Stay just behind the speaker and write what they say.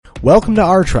Welcome to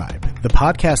OurTribe, the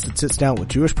podcast that sits down with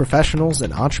Jewish professionals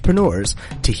and entrepreneurs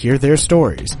to hear their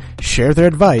stories, share their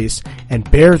advice, and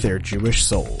bare their Jewish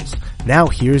souls. Now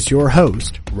here's your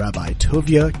host, Rabbi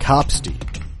Tovia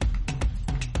Kopstein.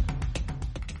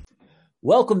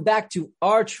 Welcome back to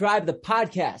OurTribe, the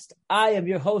podcast. I am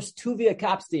your host, Tovia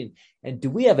Kopstein, and do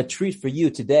we have a treat for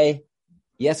you today?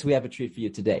 Yes, we have a treat for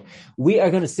you today. We are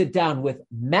going to sit down with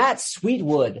Matt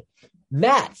Sweetwood.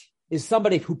 Matt is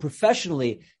somebody who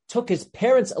professionally took his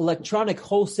parents' electronic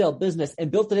wholesale business and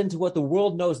built it into what the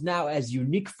world knows now as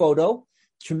Unique Photo.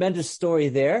 Tremendous story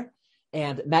there.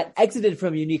 And Matt exited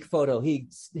from Unique Photo. He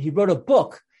wrote a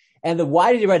book. And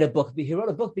why did he write a book? He wrote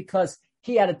a book because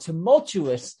he had a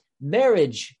tumultuous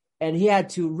marriage and he had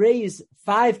to raise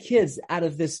 5 kids out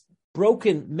of this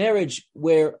broken marriage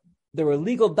where there were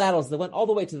legal battles that went all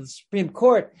the way to the Supreme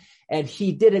Court. And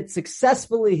he did it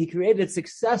successfully. He created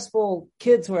successful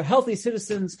kids who are healthy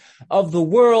citizens of the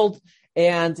world.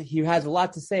 And he has a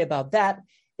lot to say about that.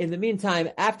 In the meantime,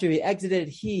 after he exited,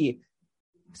 he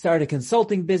started a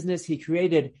consulting business. He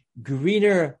created became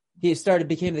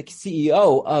the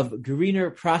CEO of Greener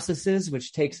Processes,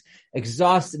 which takes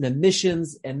exhaust and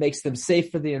emissions and makes them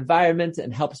safe for the environment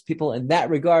and helps people in that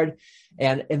regard.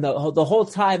 And in the whole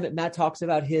time, Matt talks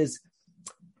about his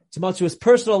tumultuous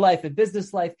personal life and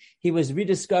business life. He was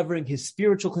rediscovering his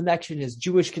spiritual connection, his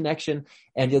Jewish connection,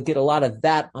 and you'll get a lot of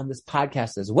that on this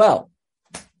podcast as well.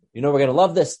 You know, we're going to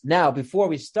love this. Now, before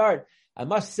we start, I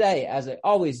must say, as I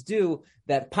always do,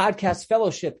 that podcast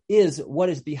fellowship is what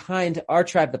is behind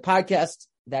OurTribe, the podcast.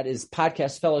 That is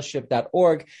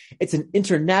podcastfellowship.org. It's an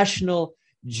international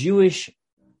Jewish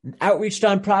outreach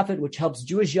nonprofit which helps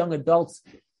Jewish young adults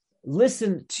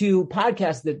listen to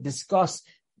podcasts that discuss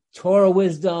Torah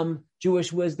wisdom,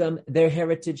 Jewish wisdom, their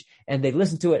heritage, and they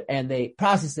listen to it and they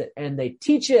process it and they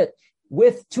teach it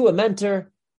to a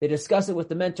mentor. They discuss it with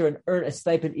the mentor and earn a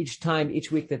stipend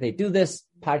each week that they do this.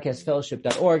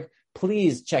 Podcastfellowship.org.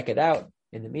 Please check it out.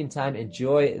 In the meantime,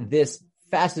 enjoy this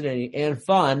fascinating and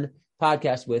fun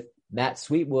podcast with Matt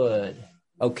Sweetwood.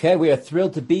 Okay, we are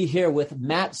thrilled to be here with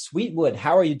Matt Sweetwood.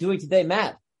 How are you doing today,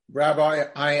 Matt? Rabbi,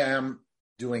 I am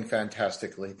doing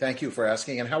fantastically. Thank you for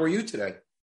asking. And how are you today?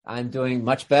 I'm doing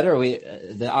much better.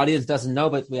 The audience doesn't know,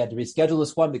 but we had to reschedule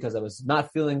this one because I was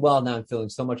not feeling well. Now I'm feeling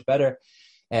so much better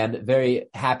and very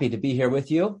happy to be here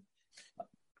with you.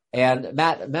 And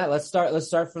Matt, let's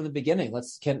start from the beginning.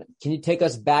 Can you take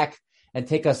us back and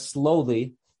take us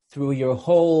slowly through your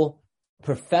whole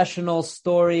professional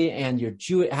story and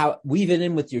how weave it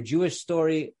in with your Jewish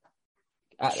story?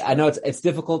 Sure. I know it's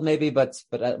difficult maybe, but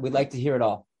we'd like to hear it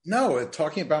all. No,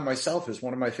 talking about myself is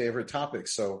one of my favorite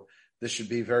topics. So this should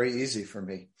be very easy for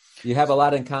me. You have a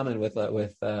lot in common with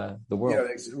the world. Yeah,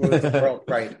 with the world,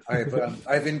 right.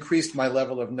 I've increased my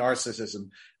level of narcissism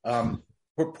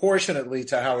proportionately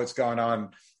to how it's gone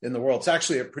on in the world. It's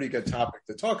actually a pretty good topic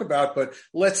to talk about, but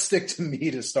let's stick to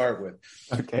me to start with.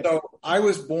 Okay. So I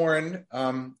was born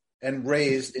and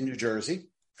raised in New Jersey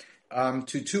to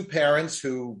 2 parents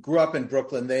who grew up in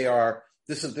Brooklyn.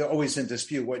 This is always in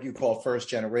dispute what you call first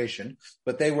generation,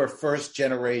 but they were first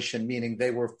generation, meaning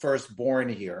they were first born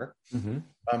here.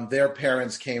 Mm-hmm. Their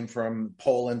parents came from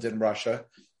Poland and Russia.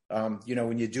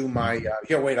 When you do my,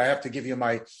 I have to give you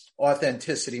my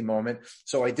authenticity moment.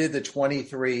 So I did the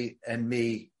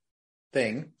 23andMe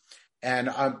thing, and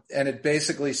it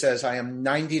basically says I am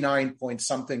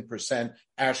 99%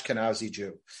 Ashkenazi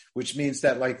Jew, which means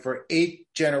that like for 8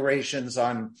 generations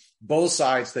on both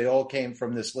sides, they all came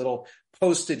from this little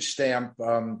postage stamp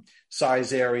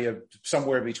size area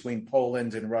somewhere between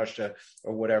Poland and Russia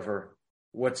or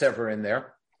what's ever in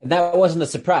there. And that wasn't a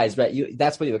surprise, right?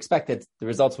 That's what you expected the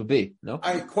results would be, no?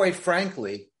 Quite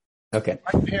frankly, okay.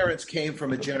 My parents came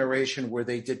from a generation where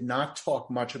they did not talk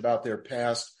much about their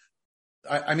past.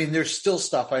 I mean, there's still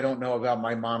stuff I don't know about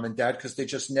my mom and dad because they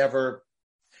just never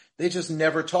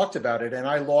talked about it. And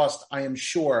I lost, I am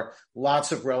sure,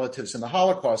 lots of relatives in the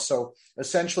Holocaust. So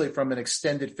essentially from an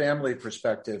extended family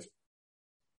perspective,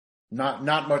 not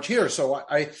much here. So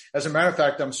I, as a matter of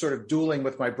fact, I'm sort of dueling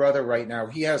with my brother right now.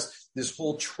 He has this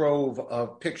whole trove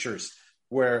of pictures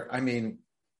where, I mean,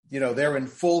 they're in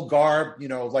full garb,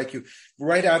 like you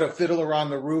right out of Fiddler on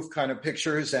the Roof kind of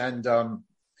pictures. And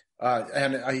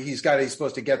he's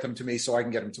supposed to get them to me so I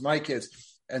can get them to my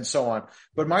kids and so on.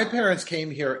 But my parents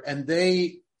came here and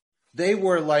they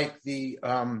were like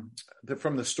from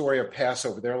the story of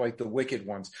Passover, they're like the wicked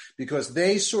ones because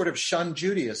they sort of shunned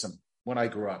Judaism when I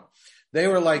grew up. They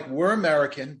were like, we're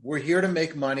American. We're here to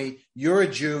make money. You're a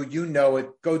Jew. You know it.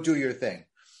 Go do your thing.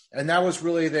 And that was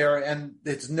really there. And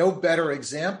it's no better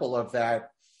example of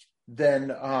that than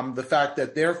the fact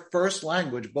that their first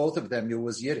language, both of them,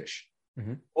 was Yiddish.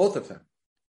 Mm-hmm. Both of them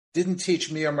didn't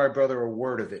teach me or my brother a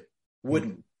word of it.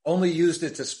 Wouldn't. Mm-hmm. Only used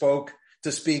it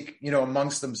to speak,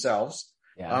 amongst themselves.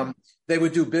 Yeah. They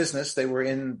would do business. They were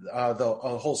in the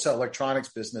wholesale electronics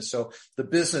business. So the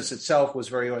business itself was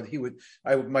very,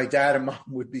 my dad and mom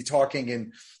would be talking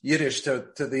in Yiddish to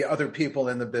the other people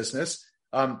in the business.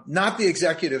 Not the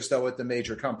executives though at the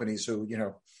major companies who,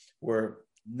 were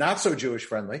not so Jewish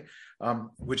friendly,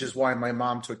 which is why my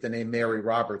mom took the name Mary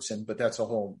Robertson, but that's a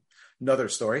whole another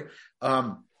story.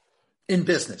 In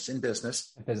business.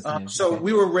 So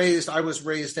okay. I was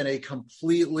raised in a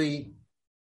completely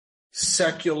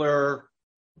secular,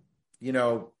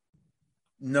 I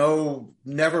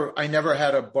never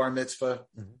had a bar mitzvah,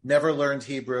 never learned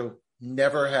Hebrew,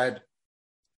 never had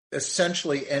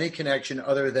essentially any connection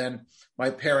other than my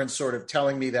parents sort of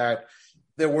telling me that.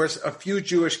 There were a few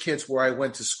Jewish kids where I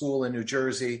went to school in New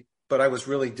Jersey, but I was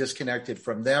really disconnected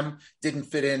from them, didn't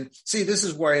fit in. See, this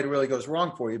is where it really goes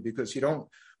wrong for you because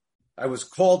I was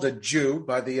called a Jew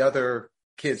by the other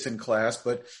kids in class,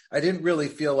 but I didn't really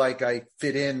feel like I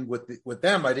fit in with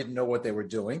them. I didn't know what they were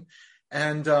doing.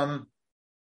 And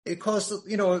it caused,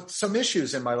 some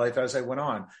issues in my life as I went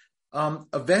on.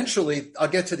 Eventually, I'll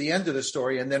get to the end of the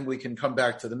story and then we can come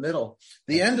back to the middle.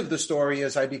 The end of the story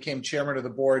is I became chairman of the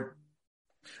board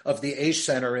of the Aish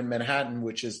Center in Manhattan,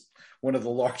 which is one of the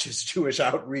largest Jewish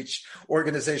outreach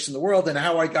organizations in the world. And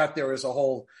how I got there is a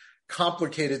whole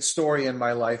complicated story in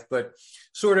my life, but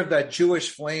sort of that Jewish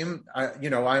flame,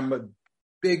 I'm a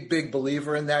big, big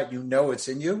believer in that. It's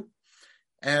in you.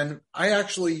 And I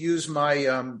actually use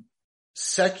my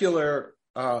secular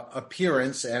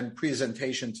appearance and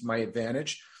presentation to my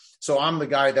advantage. So I'm the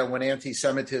guy that when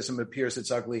anti-Semitism appears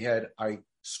its ugly head, I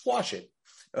squash it.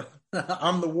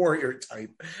 I'm the warrior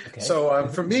type. Okay. So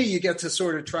for me, you get to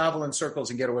sort of travel in circles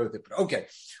and get away with it. But okay,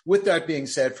 with that being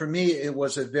said, for me, it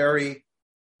was a very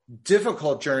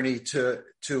difficult journey to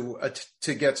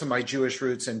get to my Jewish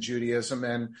roots and Judaism.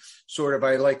 And sort of,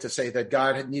 I like to say that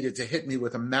God had needed to hit me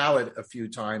with a mallet a few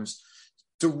times,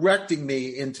 directing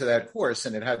me into that course.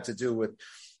 And it had to do with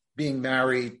being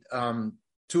married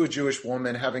to a Jewish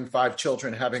woman, having 5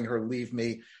 children, having her leave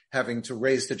me, having to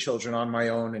raise the children on my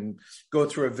own and go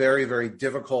through a very, very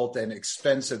difficult and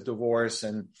expensive divorce.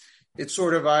 And it's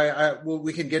sort of,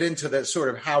 we can get into that sort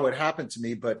of how it happened to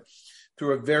me, but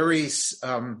through a very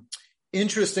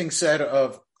interesting set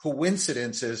of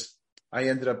coincidences, I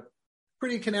ended up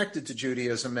pretty connected to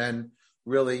Judaism and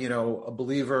really, a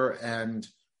believer and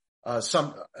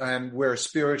where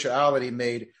spirituality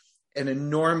made an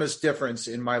enormous difference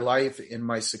in my life, in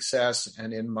my success,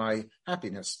 and in my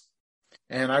happiness.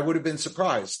 And I would have been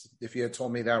surprised if you had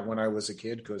told me that when I was a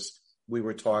kid, because we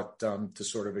were taught to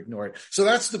sort of ignore it. So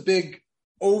that's the big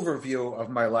overview of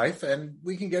my life, and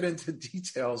we can get into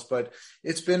details, but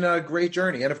it's been a great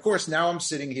journey. And of course, now I'm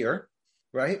sitting here,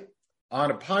 right,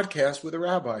 on a podcast with a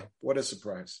rabbi. What a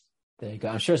surprise. There you go.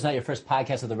 I'm sure it's not your first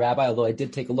podcast with a rabbi, although I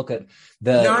did take a look at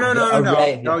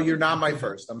the No, you're not my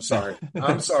first. I'm sorry.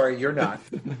 I'm sorry, you're not.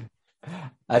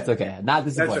 That's okay. Not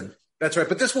disappointed. That's right.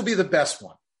 But this will be the best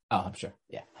one. Oh, I'm sure.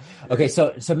 Yeah. Okay.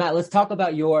 So Matt, let's talk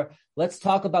about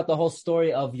the whole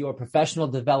story of your professional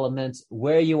development,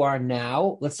 where you are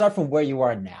now. Let's start from where you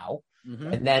are now,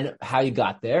 and then how you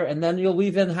got there. And then you'll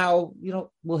weave in how,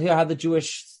 we'll hear how the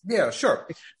Jewish. Yeah, sure.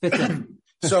 Fits in.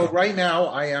 So right now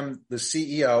I am the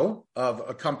CEO of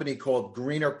a company called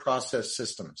Greener Process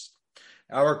Systems.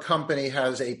 Our company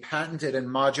has a patented and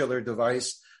modular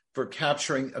device for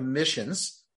capturing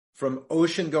emissions from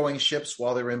ocean-going ships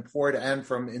while they're in port and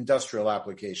from industrial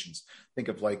applications. Think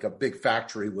of like a big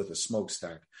factory with a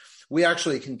smokestack. We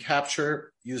actually can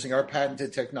capture, using our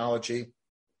patented technology,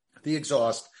 the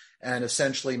exhaust and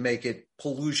essentially make it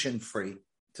pollution-free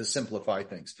to simplify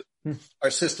things.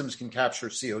 Our systems can capture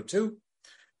CO2.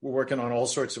 We're working on all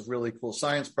sorts of really cool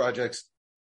science projects.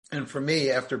 And for me,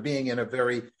 after being in a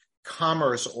very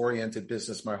commerce-oriented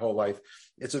business my whole life,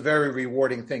 it's a very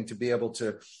rewarding thing to be able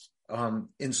to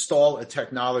install a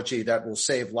technology that will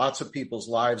save lots of people's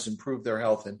lives, improve their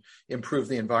health, and improve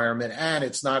the environment. And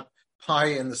it's not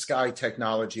pie in the sky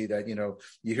technology that, you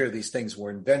hear these things,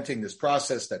 we're inventing this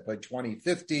process that by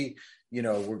 2050,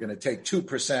 we're going to take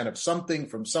 2% of something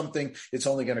from something. It's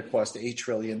only going to cost $8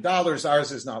 trillion.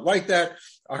 Ours is not like that.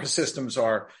 Our systems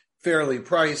are fairly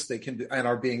priced. They can and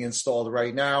are being installed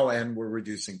right now, and we're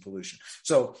reducing pollution.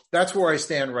 So that's where I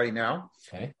stand right now.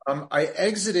 Okay. I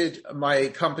exited my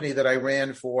company that I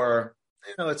ran for,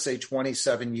 let's say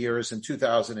 27 years in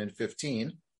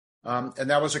 2015. And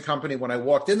that was a company, when I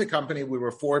walked in the company, we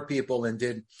were 4 people and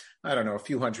did, I don't know, a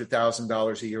few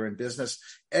 $100,000 a year in business.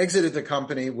 Exited the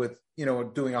company with,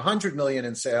 doing 100 million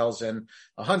in sales and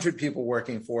 100 people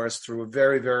working for us through a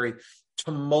very, very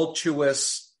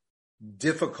tumultuous,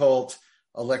 difficult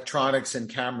electronics and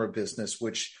camera business,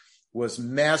 which was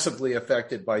massively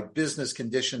affected by business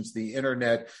conditions, the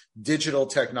internet, digital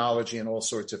technology, and all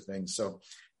sorts of things. So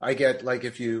I get, like,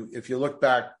 if you look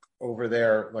back over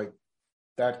there, like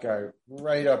that guy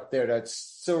right up there, that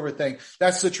silver thing,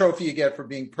 that's the trophy you get for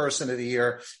being person of the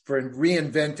year, for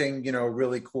reinventing, a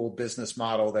really cool business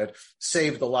model that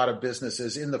saved a lot of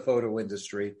businesses in the photo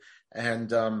industry.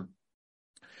 And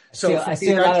I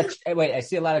see a lot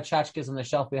of tchotchkes on the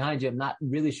shelf behind you. I'm not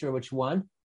really sure which one.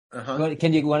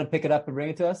 Can you want to pick it up and bring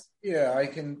it to us? Yeah, I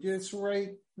can. It's right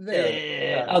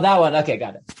there. Oh, that one. Okay,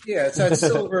 got it. Yeah, it's that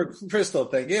silver crystal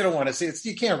thing. You don't want to see it.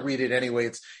 You can't read it anyway.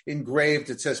 It's engraved.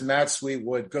 It says Matt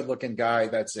Sweetwood, good-looking guy.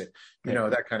 That's it.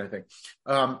 That kind of thing.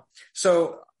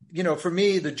 So, for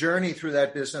me, the journey through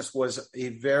that business was a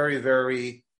very,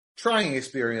 very trying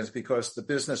experience, because the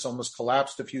business almost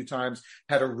collapsed a few times,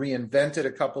 had to reinvent it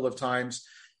a couple of times.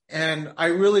 And I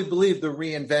really believe the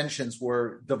reinventions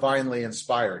were divinely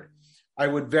inspired. I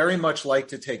would very much like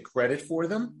to take credit for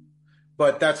them,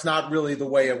 but that's not really the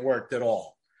way it worked at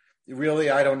all. Really,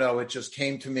 I don't know. It just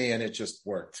came to me and it just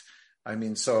worked. I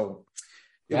mean, so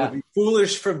it would be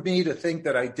foolish for me to think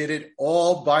that I did it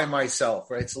all by myself,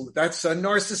 right? So that's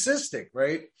narcissistic,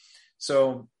 right?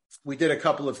 So we did a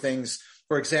couple of things.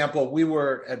 For example, we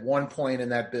were at one point in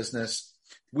that business,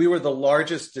 we were the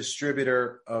largest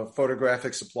distributor of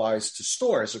photographic supplies to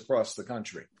stores across the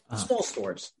country, small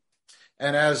stores.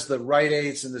 And as the Rite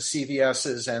Aids and the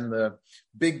CVSs and the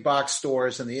big box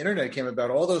stores and the internet came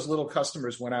about, all those little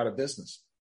customers went out of business.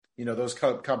 Those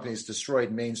companies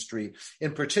destroyed Main Street,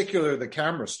 in particular the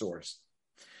camera stores.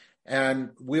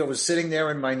 And we was sitting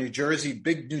there in my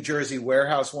big New Jersey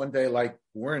warehouse one day, like,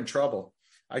 we're in trouble.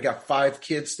 I got 5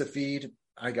 kids to feed.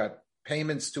 I got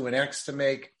payments to an ex to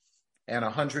make, and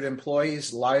 100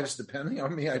 employees' lives depending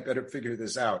on me. I better figure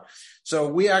this out. So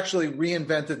we actually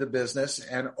reinvented the business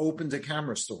and opened a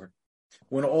camera store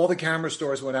when all the camera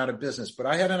stores went out of business. But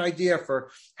I had an idea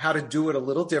for how to do it a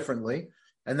little differently.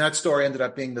 And that store ended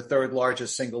up being the 3rd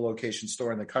largest single location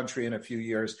store in the country in a few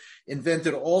years.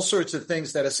 Invented all sorts of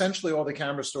things that essentially all the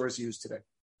camera stores use today.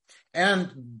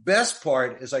 And best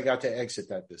part is I got to exit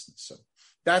that business. So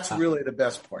that's really the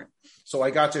best part. So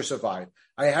I got to survive.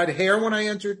 I had hair when I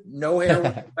entered, no hair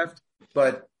when I left,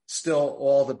 but still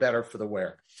all the better for the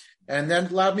wear. And then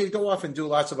allowed me to go off and do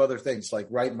lots of other things, like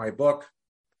write my book.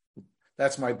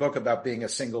 That's my book about being a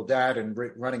single dad and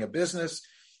running a business.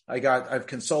 I've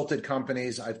consulted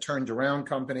companies. I've turned around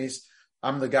companies.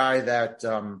 I'm the guy that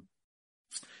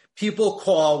people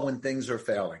call when things are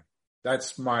failing.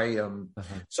 That's my,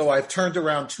 so I've turned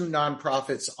around 2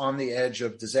 nonprofits on the edge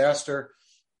of disaster,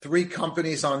 3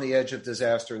 companies on the edge of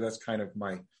disaster. That's kind of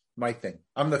my thing.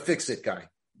 I'm the fix-it guy.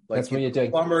 Like, that's when you're doing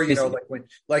plumber,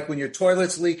 like when your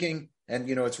toilet's leaking and,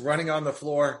 it's running on the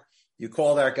floor, you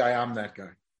call that guy. I'm that guy.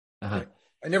 Right?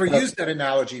 I never used that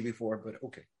analogy before, but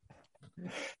okay.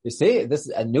 You see, this is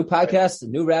a new podcast, a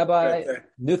new rabbi,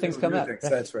 new things come up.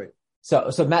 That's right.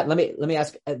 So Matt, let me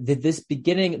ask: did this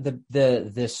beginning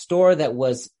the store that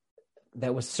was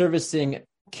servicing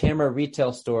camera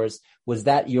retail stores, was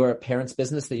that your parents'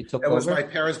 business that you took over? That was my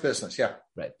parents' business. Yeah,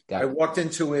 right. I walked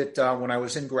into it when I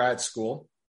was in grad school,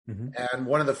 and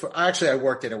I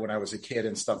worked in it when I was a kid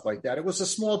and stuff like that. It was a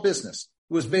small business.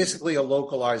 It was basically a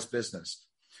localized business.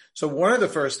 So one of the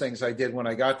first things I did when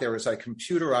I got there was I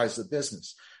computerized the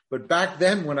business. But back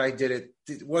then when I did it,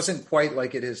 it wasn't quite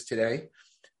like it is today.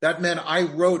 That meant I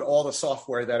wrote all the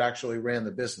software that actually ran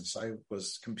the business. I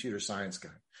was a computer science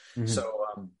guy. Mm-hmm. So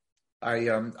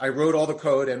I wrote all the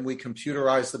code and we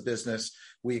computerized the business.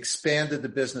 We expanded the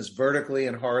business vertically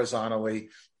and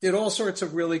horizontally, did all sorts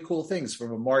of really cool things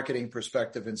from a marketing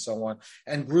perspective and so on,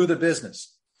 and grew the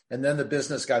business. And then the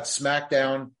business got smacked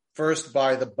down first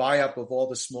by the buy-up of all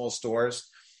the small stores.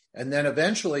 And then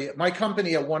eventually, my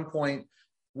company at one point,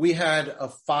 we had a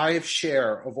 5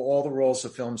 share of all the rolls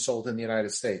of film sold in the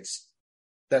United States.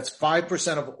 That's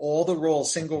 5% of all the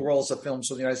single rolls of film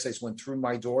sold in the United States went through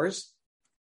my doors.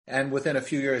 And within a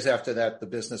few years after that, the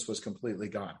business was completely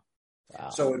gone. Wow.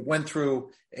 So it went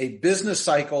through a business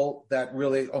cycle that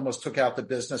really almost took out the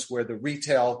business, where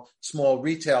the small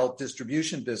retail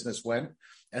distribution business went.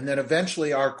 And then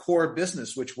eventually our core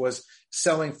business, which was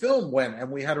selling film, went, and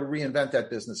we had to reinvent that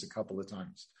business a couple of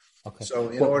times. Okay. So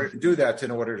in order to do that,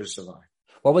 in order to survive.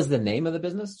 What was the name of the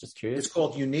business? Just curious. It's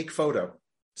called Unique Photo.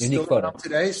 Unique Photo.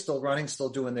 Today, still running, still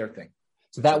doing their thing.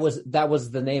 So that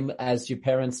was the name as your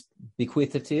parents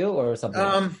bequeathed it to you, or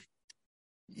something?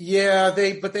 Yeah,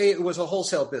 it was a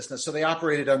wholesale business, so they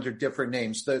operated under different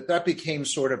names. That became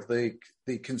sort of the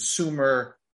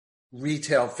consumer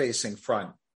retail facing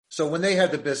front. So when they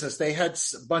had the business, they had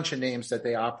a bunch of names that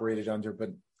they operated under, but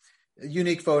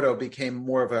Unique Photo became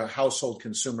more of a household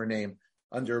consumer name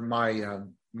under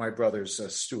my brother's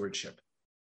stewardship.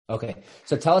 Okay,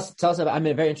 so tell us about. I'm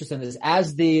very interested in this.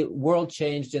 As the world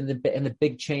changed and the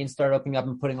big chains started opening up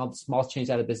and putting all the small chains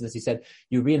out of business, you said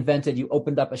you reinvented. You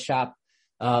opened up a shop.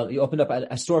 You opened up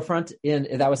a storefront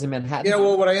that was in Manhattan. Yeah,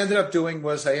 well, what I ended up doing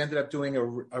was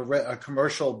a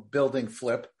commercial building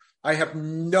flip. I have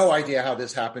no idea how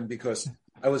this happened because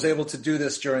I was able to do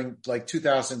this during like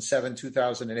 2007,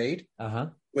 2008,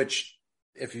 which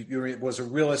was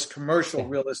a commercial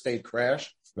real estate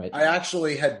crash. Right. I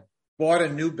actually had bought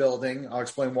a new building. I'll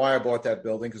explain why I bought that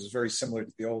building because it's very similar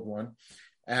to the old one.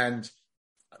 And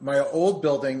my old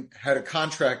building had a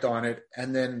contract on it,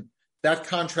 and then that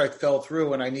contract fell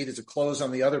through and I needed to close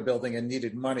on the other building and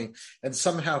needed money, and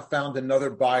somehow found another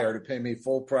buyer to pay me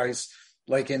full price,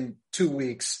 like in 2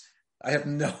 weeks. I have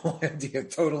no idea.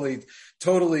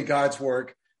 Totally God's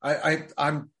work.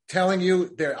 I'm telling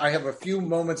you, I have a few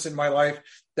moments in my life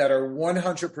that are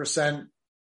 100%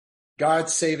 God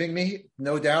saving me,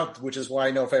 no doubt, which is why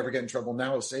I know if I ever get in trouble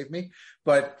now, he'll save me.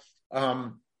 But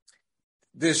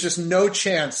there's just no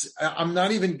chance. I'm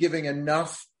not even giving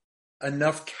enough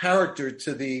character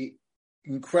to the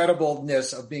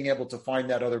incredibleness of being able to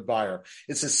find that other buyer.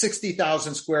 It's a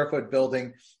 60,000 square foot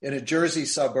building in a Jersey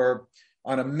suburb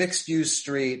on a mixed use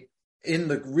street in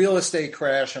the real estate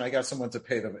crash, and I got someone to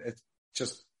pay them. It's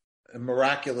just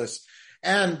miraculous.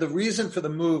 And the reason for the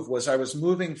move was I was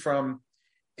moving from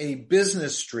a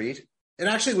business street. It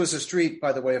actually was a street,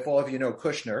 by the way, if all of you know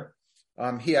Kushner.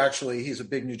 He's a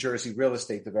big New Jersey real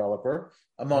estate developer,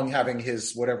 among having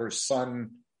his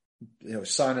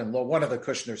son-in-law, one of the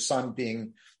Kushner's son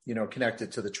being,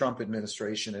 connected to the Trump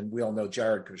administration. And we all know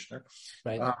Jared Kushner.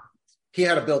 Right. He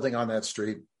had a building on that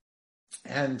street.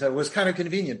 And it was kind of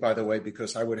convenient, by the way,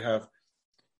 because I would have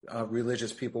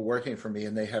religious people working for me,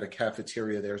 and they had a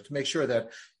cafeteria there to make sure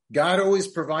that God always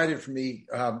provided for me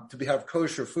to have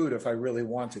kosher food if I really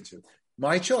wanted to.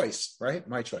 My choice, right?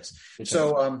 My choice.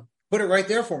 So put it right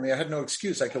there for me. I had no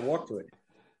excuse. I could walk to it.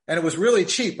 And it was really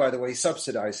cheap, by the way. He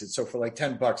subsidized it. So for like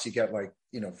 $10, you get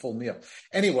full meal.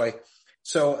 Anyway,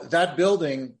 so that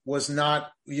building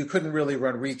you couldn't really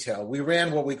run retail. We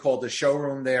ran what we called the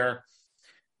showroom there,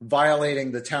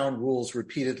 violating the town rules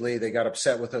repeatedly. They got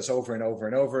upset with us over and over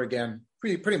and over again,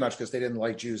 pretty much because they didn't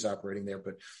like Jews operating there,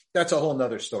 but that's a whole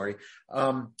nother story.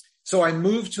 So I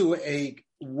moved to a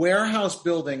warehouse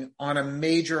building on a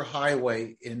major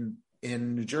highway in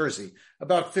New Jersey,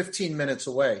 about 15 minutes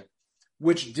away,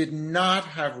 which did not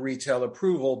have retail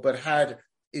approval, but had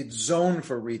its zone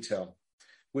for retail,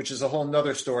 which is a whole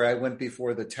nother story. I went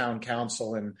before the town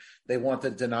council and they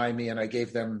wanted to deny me, and I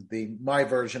gave them my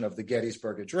version of the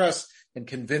Gettysburg Address and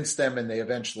convinced them, and they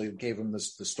eventually gave them the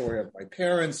story of my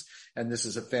parents, and this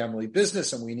is a family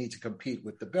business and we need to compete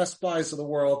with the Best Buys of the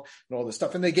world and all this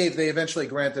stuff. And they eventually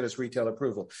granted us retail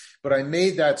approval. But I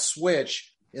made that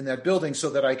switch in that building so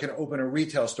that I can open a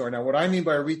retail store. Now, what I mean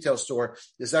by a retail store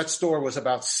is that store was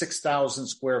about 6,000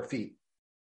 square feet.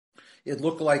 It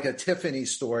looked like a Tiffany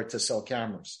store to sell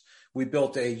cameras. We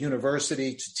built a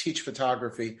university to teach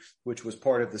photography, which was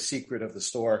part of the secret of the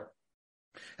store.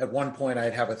 At one point,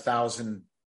 I'd have 1,000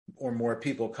 or more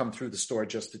people come through the store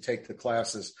just to take the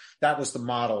classes. That was the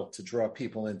model to draw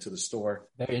people into the store.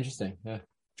 Very interesting. Yeah.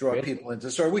 People into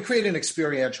the store. We created an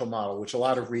experiential model, which a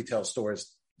lot of retail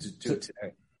stores do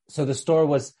today. So the store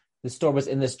was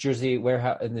in this Jersey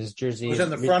warehouse. It was in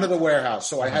the front of the warehouse.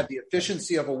 So I had the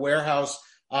efficiency of a warehouse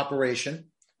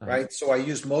operation, right? So I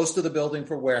used most of the building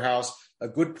for warehouse, a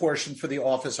good portion for the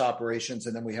office operations,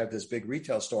 and then we had this big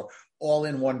retail store all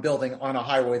in one building on a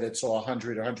highway that saw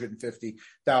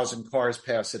 150,000 cars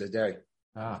pass it a day.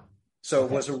 So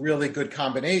it was a really good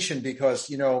combination because,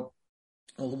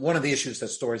 one of the issues that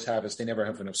stores have is they never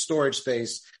have enough storage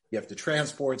space. You have to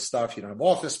transport stuff. You don't have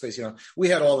office space. We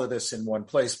had all of this in one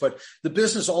place, but the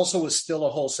business also was still a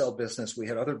wholesale business. We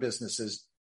had other businesses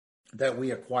that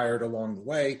we acquired along the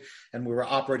way, and we were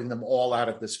operating them all out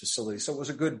of this facility. So it was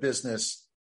a good business.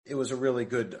 It was a really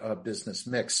good business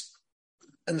mix.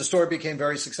 And the store became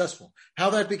very successful. How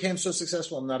that became so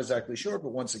successful, I'm not exactly sure,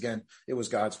 but once again, it was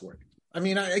God's work. I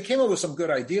mean, I came up with some good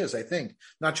ideas, I think.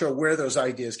 Not sure where those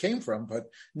ideas came from, but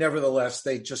nevertheless,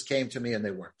 they just came to me and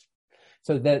they worked.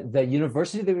 So the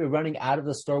university that we were running out of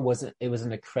the store it was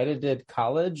an accredited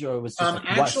college, or it was just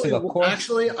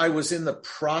actually, I was in the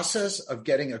process of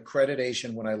getting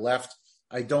accreditation when I left.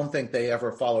 I don't think they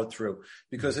ever followed through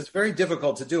because it's very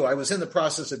difficult to do. I was in the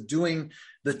process of doing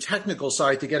the technical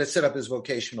side to get it set up as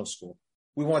vocational school.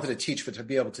 We wanted to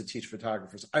be able to teach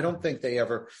photographers. I don't think they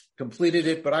ever completed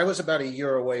it, but I was about a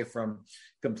year away from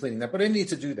completing that. But I need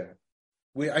to do that.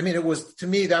 It was, to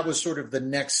me, that was sort of the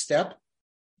next step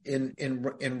in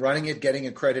running it, getting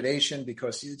accreditation,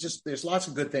 because there's lots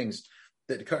of good things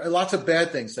lots of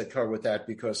bad things that come with that,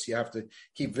 because you have to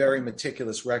keep very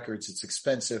meticulous records. It's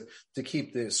expensive to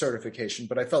keep the certification,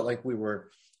 but I felt like we were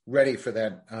ready for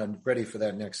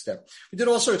that next step. We did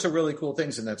all sorts of really cool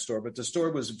things in that store, but the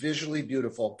store was visually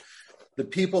beautiful. The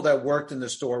people that worked in the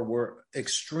store were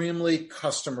extremely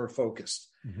customer focused.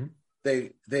 Mm-hmm.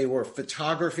 They were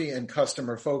photography and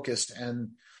customer focused,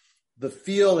 and the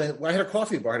feel. I had a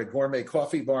coffee bar, I had a gourmet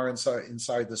coffee bar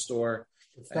inside the store.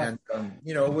 And,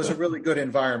 it was a really good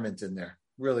environment in there.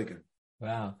 Really good.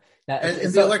 Wow.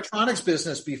 And the electronics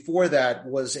business before that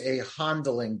was a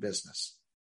handling business.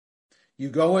 You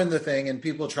go in the thing and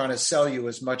people trying to sell you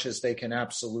as much as they can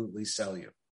absolutely sell you.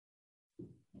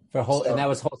 And that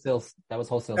was wholesale. That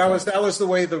was the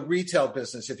way the retail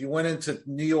business. If you went into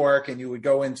New York and you would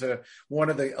go into one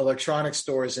of the electronics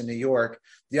stores in New York,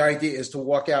 the idea is to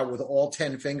walk out with all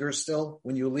 10 fingers still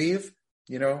when you leave,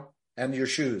 and your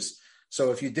shoes.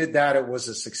 So if you did that, it was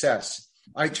a success.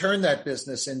 I turned that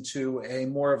business into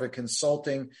more of a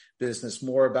consulting business,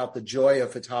 more about the joy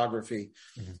of photography.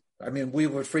 Mm-hmm. We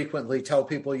would frequently tell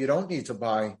people you don't need to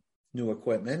buy new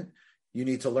equipment. You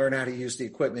need to learn how to use the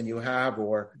equipment you have,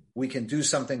 or we can do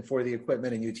something for the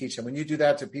equipment, and you teach them. When you do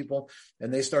that to people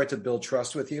and they start to build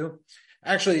trust with you,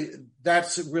 actually,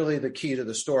 that's really the key to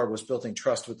the store, was building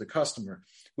trust with the customer,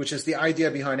 which is the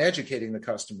idea behind educating the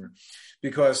customer.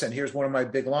 And here's one of my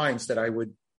big lines that I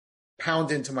would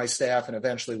pound into my staff, and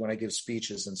eventually when I give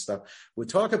speeches and stuff, would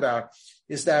talk about,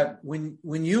 is that when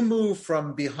you move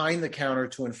from behind the counter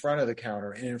to in front of the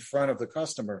counter and in front of the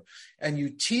customer, and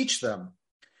you teach them,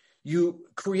 you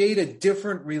create a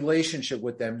different relationship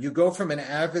with them. You go from an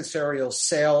adversarial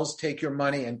sales, take your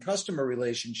money and customer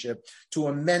relationship to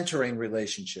a mentoring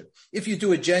relationship, if you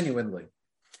do it genuinely.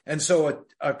 And so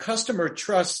a customer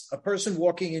trusts, a person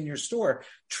walking in your store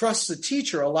trusts the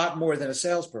teacher a lot more than a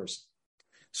salesperson.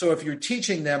 So if you're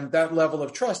teaching them that level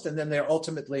of trust, and then they're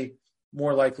ultimately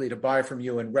more likely to buy from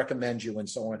you and recommend you and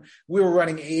so on. We were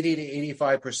running 80 to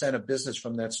 85% of business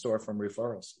from that store from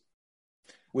referrals,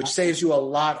 which saves you a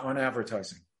lot on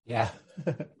advertising. Yeah,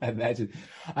 I imagine.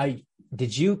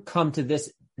 Did you come to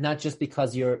this not just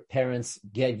because your parents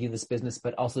gave you this business,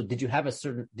 but also did you have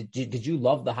did you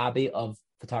love the hobby of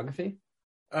photography?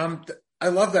 I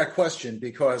love that question,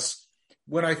 because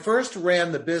when I first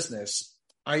ran the business,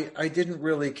 I didn't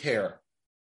really care.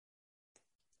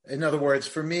 In other words,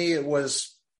 for me, it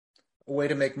was a way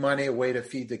to make money, a way to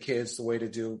feed the kids, the way to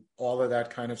do all of that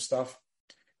kind of stuff.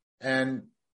 And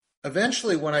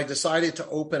eventually, when I decided to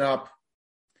open up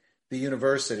the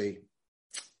university,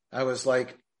 I was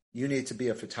like, you need to be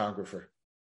a photographer.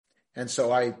 And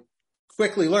so I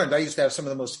quickly learned. I used to have some of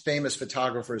the most famous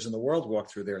photographers in the world walk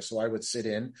through there. So I would sit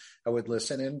in, I would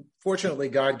listen. And fortunately,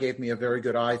 God gave me a very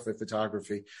good eye for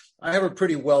photography. I have a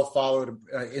pretty well followed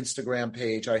Instagram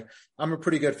page. I'm a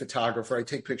pretty good photographer. I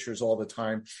take pictures all the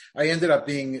time. I ended up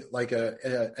being like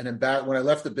an ambassador. When I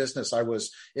left the business, I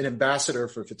was an ambassador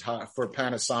for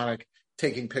Panasonic,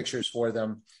 taking pictures for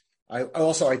them. I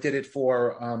did it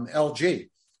for LG.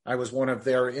 I was one of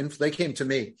they came to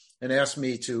me and asked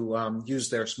me to use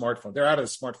their smartphone. They're out of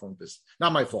the smartphone business.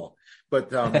 Not my fault,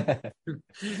 but I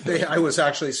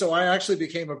actually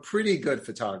became a pretty good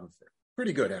photographer,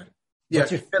 pretty good at it. Yeah,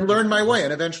 and learned my way.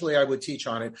 And eventually I would teach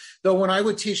on it. Though when I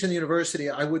would teach in the university,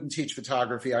 I wouldn't teach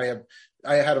photography. I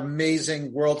had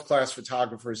amazing world-class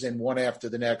photographers in one after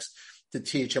the next to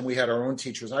teach. And we had our own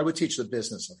teachers. I would teach the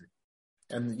business of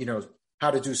it. And, how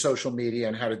to do social media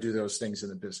and how to do those things in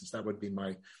the business. That would be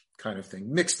my kind of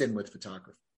thing, mixed in with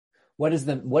photography. What is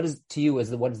the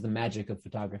magic of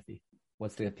photography?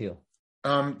 What's the appeal?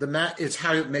 It's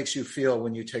how it makes you feel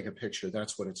when you take a picture.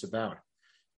 That's what it's about.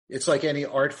 It's like any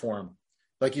art form.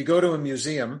 Like you go to a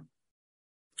museum,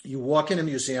 you walk in a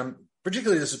museum,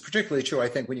 this is particularly true, I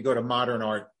think, when you go to modern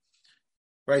art,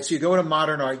 right? So you go to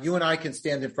modern art, you and I can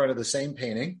stand in front of the same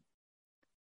painting,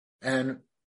 and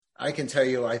I can tell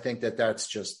you, I think that that's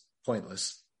just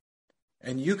pointless.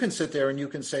 And you can sit there and you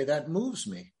can say, that moves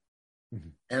me. Mm-hmm.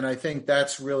 And I think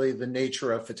that's really the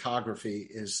nature of photography,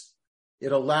 is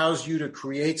it allows you to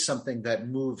create something that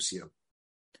moves you,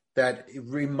 that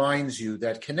reminds you,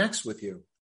 that connects with you.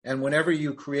 And whenever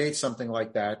you create something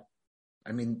like that,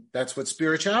 I mean, that's what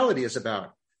spirituality is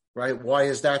about, right? Why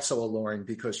is that so alluring?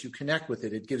 Because you connect with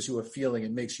it. It gives you a feeling.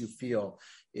 It makes you feel.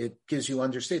 It gives you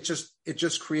understand. It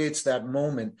just creates that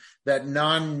moment, that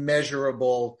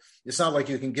non-measurable. It's not like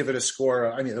you can give it a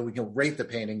score. I mean, we can rate the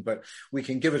painting, but we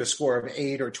can give it a score of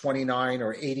 8 or 29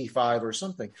 or 85 or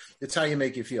something. It's how you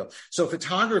make you feel. So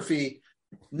photography,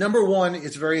 number one,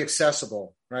 it's very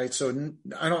accessible, right? So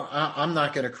I'm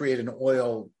not going to create an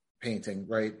oil painting,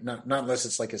 right? Not unless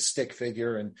it's like a stick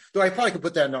figure. And though I probably could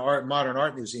put that in the modern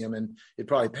art museum and it'd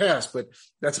probably pass, but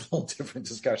that's a whole different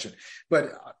discussion. But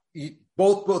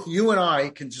both you and I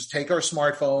can just take our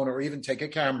smartphone or even take a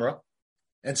camera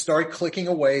and start clicking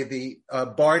away. The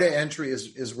bar to entry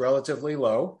is relatively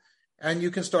low, and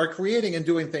you can start creating and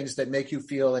doing things that make you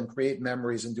feel and create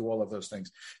memories and do all of those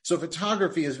things. So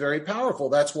photography is very powerful.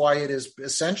 That's why it is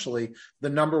essentially the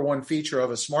number one feature of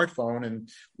a smartphone, and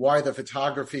why the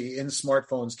photography in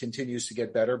smartphones continues to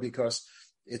get better, because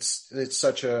it's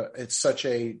such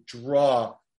a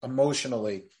draw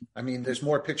emotionally. I mean, there's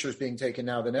more pictures being taken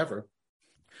now than ever,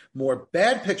 more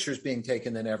bad pictures being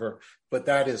taken than ever, but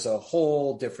that is a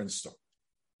whole different story.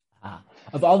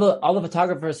 Of all the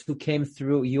photographers who came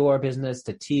through your business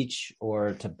to teach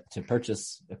or to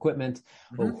purchase equipment,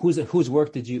 whose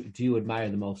work do you admire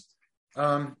the most?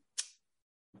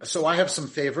 So I have some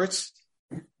favorites.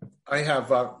 I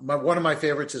have one of my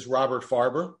favorites is Robert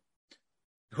Farber,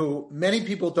 who many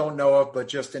people don't know of, but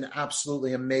just an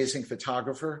absolutely amazing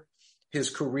photographer. His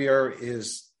career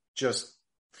is just,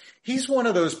 he's one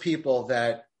of those people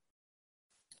that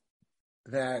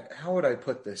how would I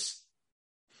put this?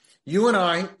 You and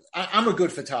I'm a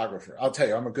good photographer. I'll tell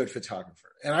you, I'm a good photographer.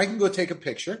 And I can go take a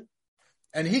picture,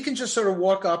 and he can just sort of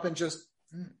walk up and just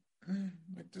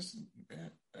like this,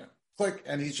 click,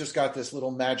 and he's just got this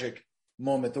little magic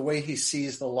moment, the way he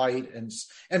sees the light.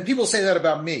 And people say that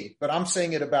about me, but I'm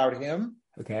saying it about him.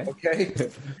 Okay.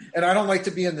 And I don't like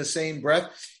to be in the same breath.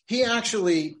 He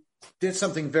actually did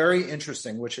something very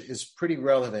interesting, which is pretty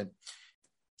relevant.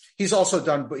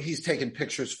 He's taken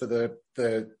pictures for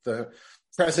the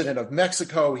president of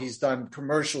Mexico. He's done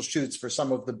commercial shoots for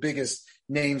some of the biggest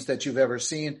names that you've ever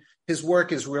seen. His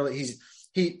work is really,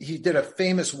 he did a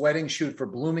famous wedding shoot for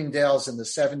Bloomingdale's in the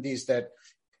 70s that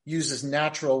uses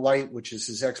natural light, which is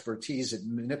his expertise. It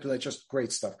manipulates, just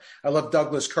great stuff. I love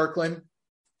Douglas Kirkland,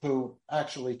 who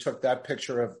actually took that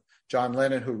picture of John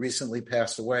Lennon, who recently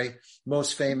passed away,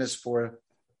 most famous for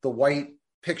the white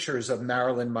pictures of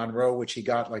Marilyn Monroe, which he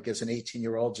got like as an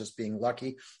 18-year-old, just being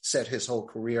lucky, set his whole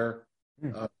career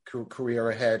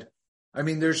ahead. I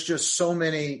mean, there's just so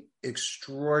many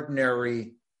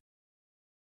extraordinary,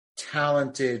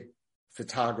 talented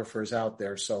photographers out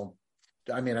there. So,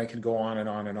 I mean, I can go on and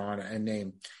on and on and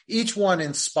name each one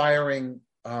inspiring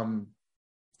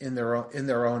in their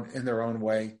own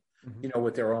way,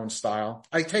 with their own style.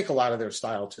 I take a lot of their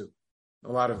style too.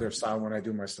 A lot of their style when I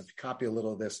do my stuff. You copy a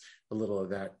little of this, a little of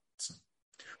that. So,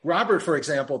 Robert, for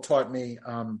example, taught me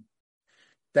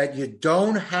that you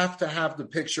don't have to have the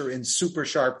picture in super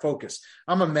sharp focus.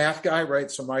 I'm a math guy,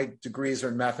 right? So my degrees are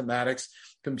in mathematics,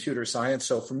 computer science.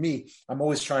 So for me, I'm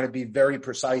always trying to be very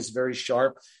precise, very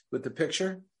sharp with the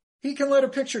picture. He can let a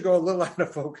picture go a little out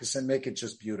of focus and make it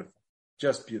just beautiful.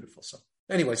 So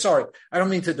anyway, sorry. I don't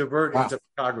mean to divert into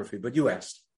photography, but you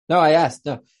asked. No, I asked.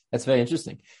 No, that's very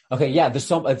interesting. Okay. Yeah. There's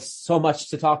so much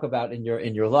to talk about in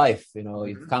your life,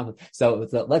 So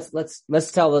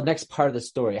let's tell the next part of the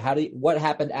story. What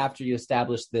happened after you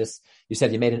established this? You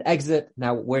said you made an exit.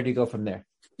 Now, where do you go from there?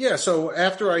 Yeah. So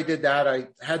after I did that, I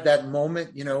had that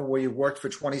moment, where you worked for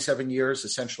 27 years,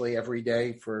 essentially every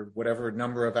day for whatever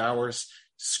number of hours,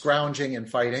 scrounging and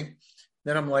fighting.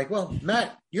 Then I'm like, well,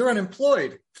 Matt, you're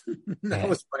unemployed. That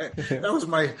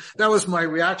was my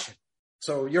reaction.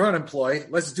 So you're unemployed.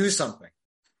 Let's do something.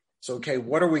 So, okay,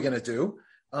 what are we going to do?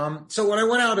 So when I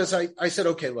went out, I said,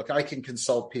 okay, look, I can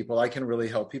consult people. I can really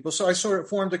help people. So I sort of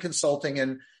formed a consulting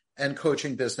and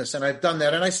coaching business, and I've done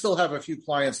that. And I still have a few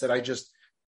clients that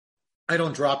I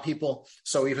don't drop people.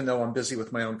 So even though I'm busy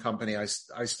with my own company, I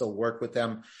still work with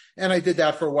them. And I did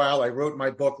that for a while. I wrote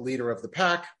my book, Leader of the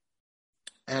Pack.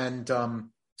 And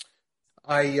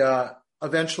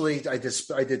eventually I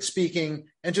did speaking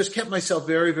and just kept myself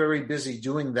very, very busy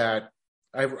doing that.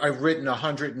 I've written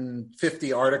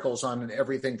 150 articles on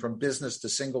everything from business to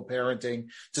single parenting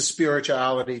to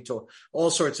spirituality to all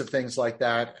sorts of things like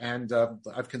that. And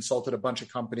I've consulted a bunch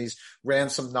of companies, ran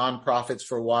some nonprofits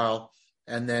for a while,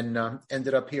 and then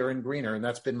ended up here in Greener. And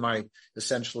that's been my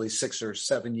essentially 6 or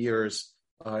 7 years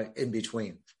in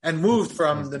between. And moved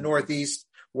from the Northeast,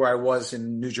 where I was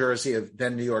in New Jersey,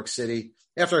 then New York City.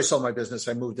 After I sold my business,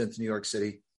 I moved into New York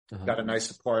City Got a nice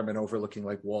apartment overlooking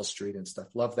like Wall Street and stuff.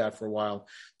 Loved that for a while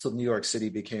till New York City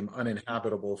became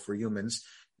uninhabitable for humans.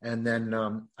 And then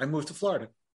I moved to Florida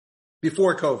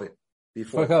before COVID.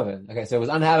 Before COVID. Okay, so it was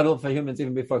uninhabitable for humans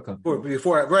even before COVID.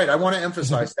 Before, right. I want to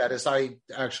emphasize that, as I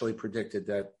actually predicted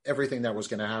that everything that was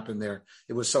going to happen there,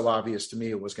 it was so obvious to me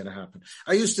it was going to happen.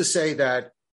 I used to say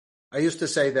that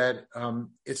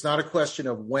it's not a question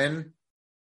of when.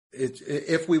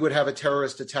 If we would have a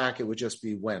terrorist attack, it would just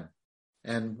be when.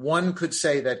 And one could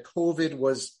say that COVID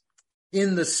was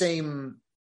in the same,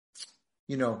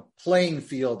 playing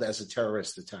field as a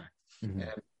terrorist attack. Mm-hmm.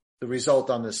 And the result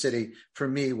on the city, for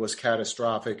me, was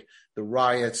catastrophic. The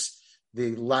riots,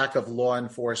 the lack of law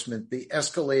enforcement, the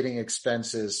escalating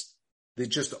expenses, the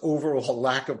just overall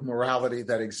lack of morality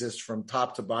that exists from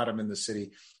top to bottom in the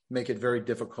city make it very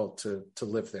difficult to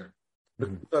live there.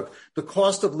 Mm-hmm. The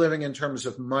cost of living in terms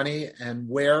of money and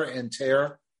wear and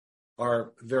tear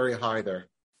are very high there.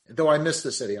 Though I miss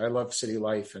the city. I love city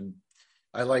life, and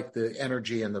I like the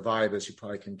energy and the vibe, as you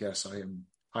probably can guess. I am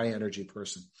a high energy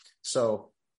person.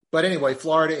 But anyway,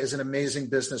 Florida is an amazing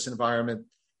business environment.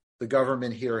 The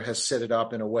government here has set it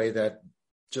up in a way that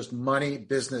just money,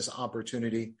 business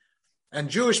opportunity, and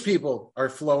Jewish people are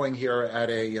flowing here at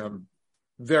a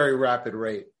very rapid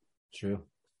rate. True.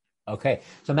 Okay.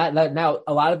 So Matt, now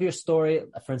a lot of your story,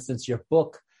 for instance, your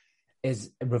book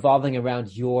is revolving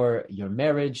around your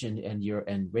marriage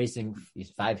and raising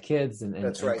these 5 kids and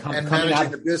that's right. And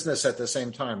managing the business at the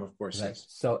same time, of course. Right.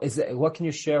 So what can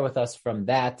you share with us from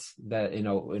that in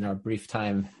our brief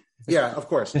time? Yeah, of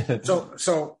course.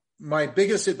 So my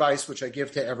biggest advice, which I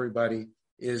give to everybody,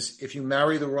 is if you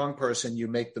marry the wrong person, you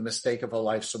make the mistake of a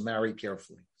life. So marry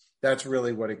carefully. That's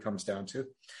really what it comes down to.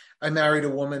 I married a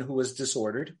woman who was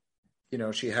disordered.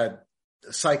 She had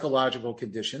psychological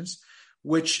conditions,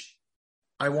 which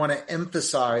I want to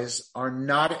emphasize are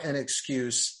not an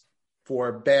excuse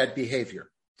for bad behavior.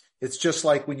 It's just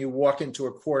like when you walk into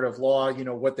a court of law,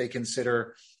 what they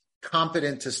consider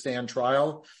competent to stand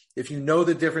trial. If you know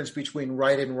the difference between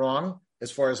right and wrong,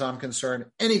 as far as I'm concerned,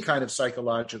 any kind of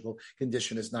psychological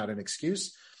condition is not an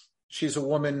excuse. She's a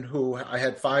woman who I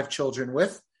had 5 children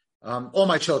with. All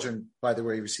my children, by the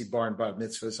way, received bar and bat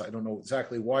mitzvahs. I don't know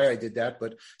exactly why I did that,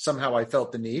 but somehow I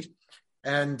felt the need.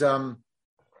 And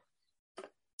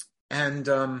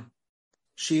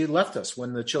she left us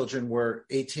when the children were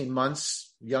 18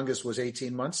 months. Youngest was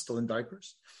 18 months, still in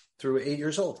diapers, through 8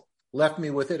 years old. Left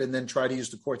me with it and then tried to use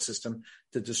the court system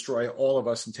to destroy all of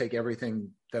us and take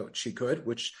everything that she could,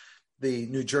 which the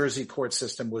New Jersey court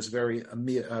system was very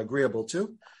agreeable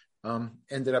to.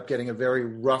 Ended up getting a very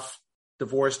rough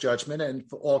divorce judgment and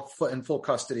in full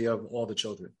custody of all the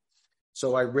children.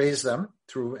 So I raised them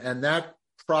through, and that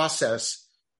process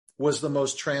was the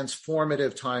most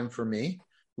transformative time for me,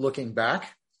 looking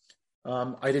back.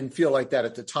 I didn't feel like that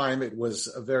at the time. It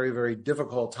was a very, very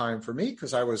difficult time for me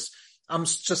because I'm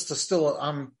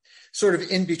sort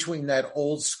of in between that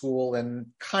old school and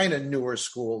kind of newer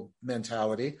school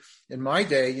mentality. In my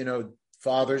day,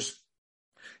 fathers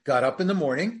got up in the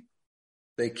morning,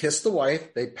 they kissed the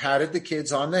wife, they patted the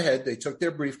kids on the head, they took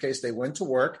their briefcase, they went to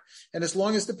work. And as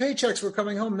long as the paychecks were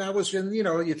coming home, that was,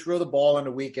 you throw the ball on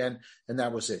the weekend and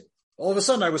that was it. All of a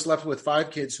sudden, I was left with 5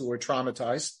 kids who were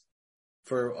traumatized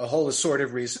for a whole assorted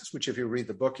of reasons, which if you read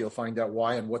the book, you'll find out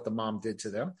why and what the mom did to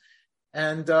them.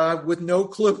 And with no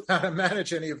clue how to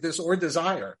manage any of this or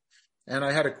desire. And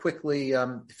I had to quickly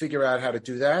figure out how to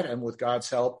do that. And with God's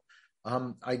help,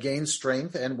 I gained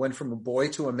strength and went from a boy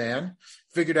to a man,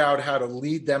 figured out how to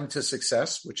lead them to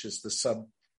success, which is the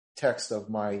subtext of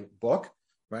my book,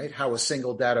 right? How a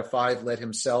single dad of 5 led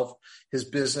himself, his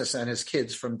business, and his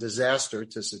kids from disaster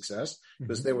to success,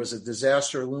 because there was a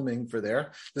disaster looming for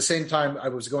there. The same time, I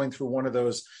was going through one of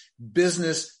those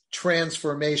business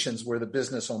transformations where the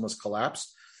business almost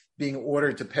collapsed, being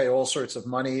ordered to pay all sorts of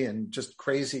money and just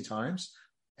crazy times.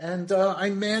 And I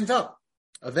manned up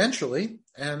eventually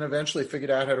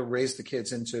figured out how to raise the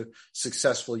kids into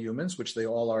successful humans, which they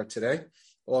all are today,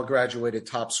 all graduated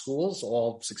top schools,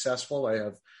 all successful. I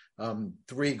have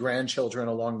 3 grandchildren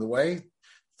along the way.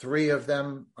 3 of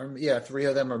them are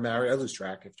married. I lose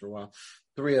track after a while.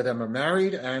 3 of them are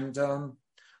married, and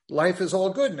life is all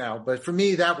good now. But for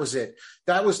me, that was it.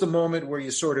 That was the moment where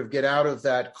you sort of get out of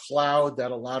that cloud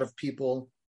that a lot of people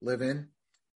live in.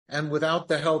 And without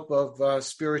the help of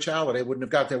spirituality, I wouldn't have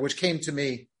got there, which came to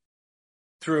me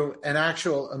through an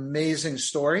actual amazing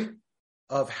story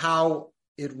of how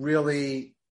it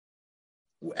really,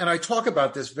 and I talk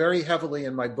about this very heavily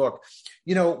in my book.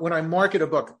 When I market a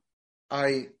book,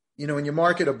 when you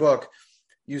market a book,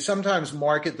 you sometimes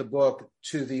market the book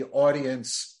to the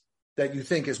audience that you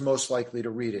think is most likely to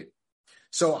read it.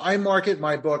 So I market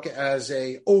my book as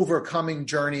a overcoming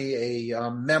journey,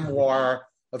 a memoir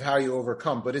of how you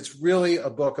overcome, but it's really a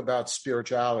book about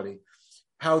spirituality,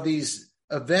 how these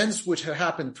events which had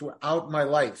happened throughout my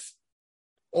life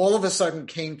all of a sudden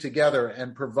came together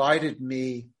and provided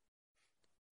me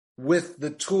with the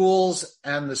tools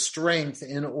and the strength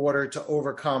in order to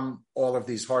overcome all of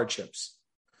these hardships.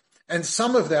 And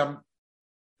some of them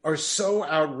are so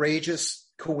outrageous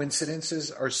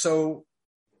coincidences, are so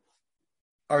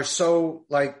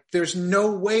like, there's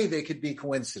no way they could be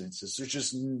coincidences. There's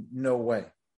just no way.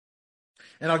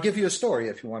 And I'll give you a story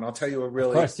if you want. I'll tell you a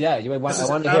really... Of course, yeah. I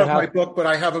want to hear out of my book, but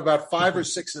I have about 5 or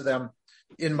 6 of them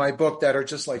in my book that are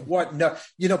just like, what? No,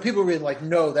 people read like,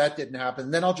 no, that didn't happen.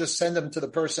 And then I'll just send them to the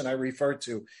person I refer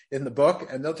to in the book,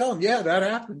 and they'll tell them, yeah,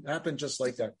 that happened just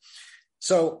like that.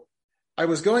 So I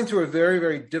was going through a very,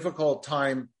 very difficult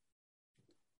time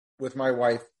with my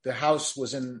wife. The house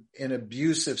was in an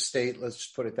abusive state, let's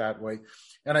just put it that way.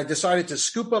 And I decided to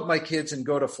scoop up my kids and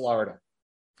go to Florida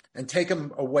and take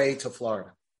them away to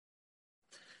Florida.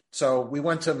 So we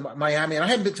went to Miami, and I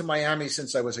hadn't been to Miami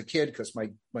since I was a kid because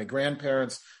my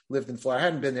grandparents lived in Florida. I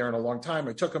hadn't been there in a long time.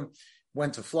 I took them,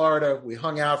 went to Florida. We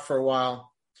hung out for a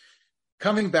while.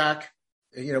 Coming back,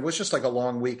 it was just like a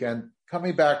long weekend.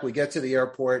 Coming back, we get to the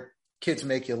airport. Kids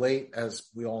make you late, as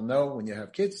we all know. When you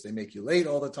have kids, they make you late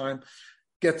all the time.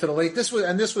 Get to the late. This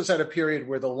was at a period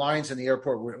where the lines in the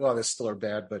airport were, well, they still are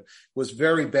bad, but was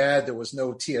very bad. There was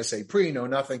no TSA no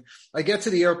nothing. I get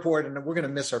to the airport and we're going to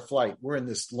miss our flight. We're in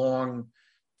this long,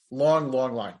 long,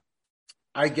 long line.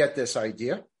 I get this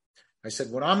idea. I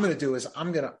said, what I'm going to do is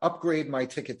I'm going to upgrade my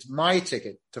ticket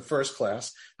to first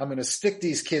class. I'm going to stick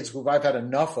these kids who I've had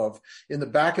enough of in the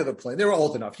back of the plane. They were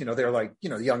old enough, they're like,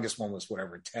 the youngest one was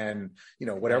whatever, 10,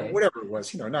 whatever it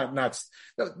was,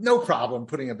 no problem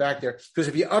putting it back there. Because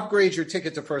if you upgrade your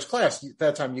ticket to first class,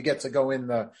 that time you get to go in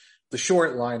the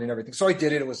short line and everything. So I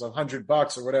did it. It was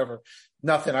 $100 or whatever.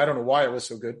 Nothing. I don't know why it was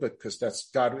so good, but because that's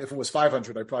God. If it was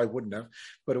 500, I probably wouldn't have,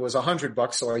 but it was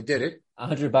 $100. So I did it.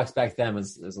 $100 back then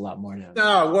was a lot more now.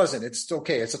 No, it wasn't. It's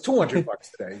okay. It's $200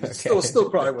 today. Okay. Still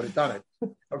probably would have done it.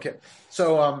 Okay.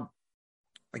 So,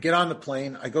 I get on the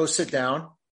plane. I go sit down.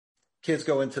 Kids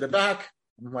go into the back.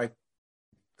 I'm like,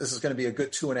 this is going to be a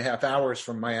good 2.5 hours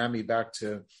from Miami back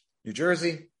to New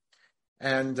Jersey.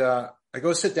 And, I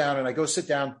go sit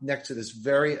down next to this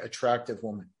very attractive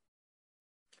woman.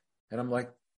 And I'm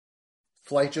like,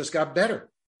 flight just got better,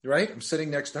 right? I'm sitting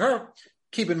next to her.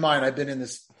 Keep in mind, I've been in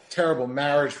this terrible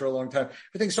marriage for a long time.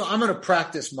 So I'm going to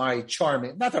practice my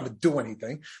charming, not that I would do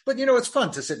anything, but it's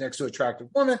fun to sit next to an attractive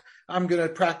woman. I'm going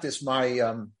to practice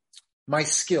my, my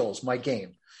skills, my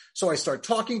game. So I start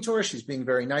talking to her. She's being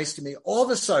very nice to me. All of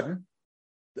a sudden,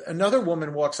 another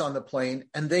woman walks on the plane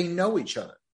and they know each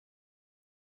other.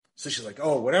 So she's like,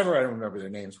 oh, whatever. I don't remember their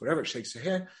names, whatever. Shakes her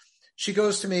head. She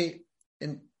goes to me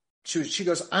and she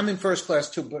goes, I'm in first class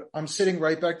too, but I'm sitting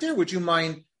right back there. Would you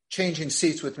mind changing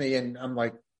seats with me? And I'm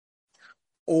like,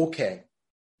 okay.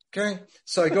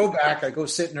 So I go back, I go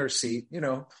sit in her seat,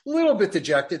 a little bit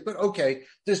dejected, but okay.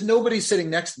 There's nobody sitting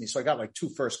next to me. So I got like 2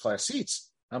 first class seats.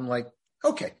 I'm like,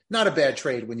 okay, not a bad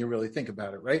trade when you really think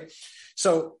about it, right?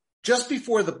 So just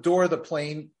before the door of the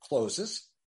plane closes,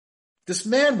 this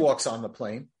man walks on the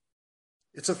plane.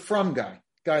 It's a from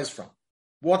guy's from.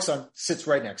 Walks on, sits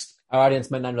right next to me. Our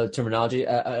audience might not know the terminology.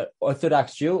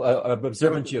 Orthodox Jew,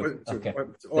 observant Jew. Okay.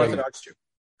 Orthodox Jew.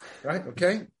 Right?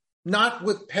 Okay. Not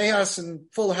with payas and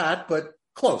full hat, but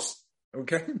close.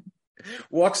 Okay.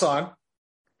 Walks on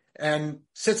and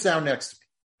sits down next to me.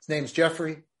 His name's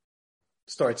Jeffrey.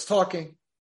 Starts talking.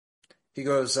 He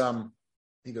goes,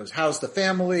 how's the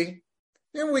family?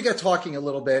 And we get talking a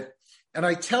little bit. And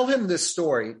I tell him this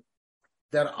story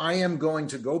that I am going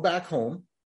to go back home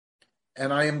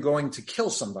and I am going to kill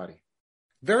somebody.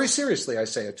 Very seriously, I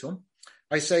say it to him.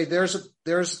 I say,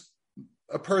 there's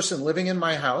a person living in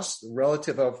my house, a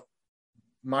relative of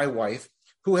my wife,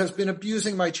 who has been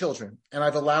abusing my children. And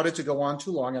I've allowed it to go on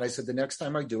too long. And I said, the next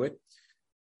time I do it,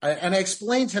 I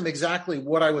explained to him exactly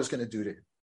what I was going to do to him.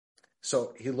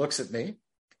 So he looks at me,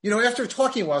 after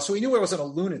talking a while, so he knew I wasn't a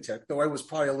lunatic, though I was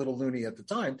probably a little loony at the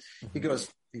time. He goes,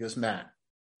 Matt,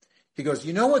 he goes,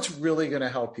 you know what's really going to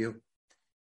help you?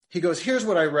 He goes, here's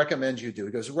what I recommend you do.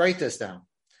 He goes, write this down.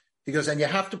 He goes, and you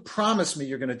have to promise me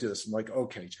you're going to do this. I'm like,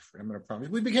 okay, Jeffrey, I'm going to promise.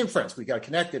 We became friends. We got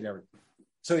connected and everything.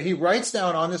 So he writes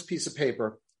down on this piece of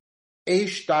paper,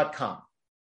 aish.com.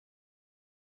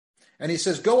 And he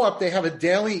says, go up. They have a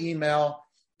daily email.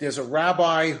 There's a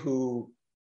rabbi who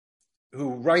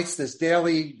writes this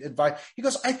daily advice. He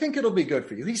goes, I think it'll be good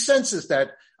for you. He senses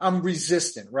that I'm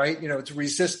resistant, right? It's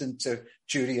resistant to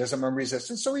Judaism. I'm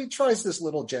resistant. So he tries this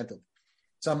little gentle.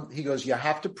 He goes, you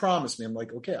have to promise me. I'm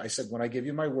like, okay. I said, when I give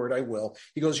you my word, I will.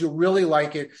 He goes, you'll really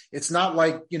like it. It's not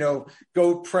like,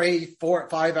 go pray 4 or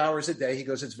 5 hours a day. He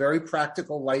goes, it's very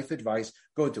practical life advice.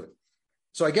 Go do it.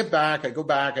 So I get back, I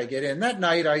get in. That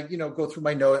night, I, go through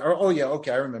my note. Or, oh yeah,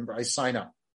 okay, I remember. I sign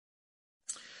up.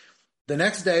 The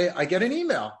next day, I get an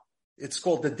email. It's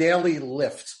called The Daily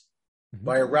Lift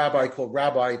by a rabbi called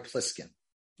Rabbi Pliskin.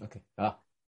 Okay.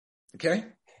 Okay.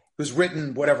 Who's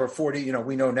written whatever 40,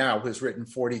 we know now, who's written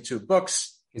 42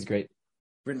 books. He's great.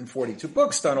 Written 42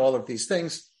 books, done all of these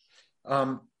things.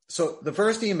 So the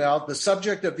first email, the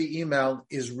subject of the email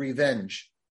is revenge.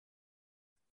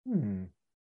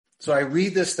 So I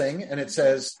read this thing and it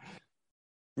says,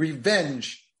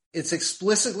 revenge, it's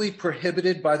explicitly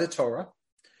prohibited by the Torah.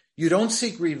 You don't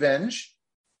seek revenge.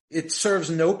 It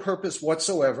serves no purpose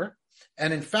whatsoever.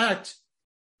 And in fact,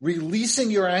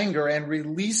 releasing your anger and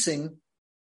releasing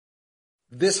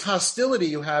this hostility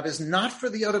you have is not for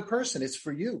the other person. It's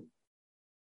for you.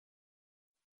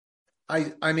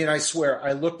 I mean, I swear,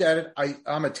 I looked at it.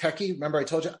 I'm a techie. Remember I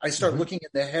told you, I start looking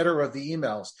at the header of the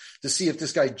emails to see if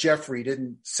this guy, Jeffrey,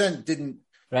 didn't send it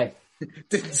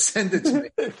to me.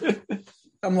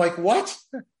 I'm like, what?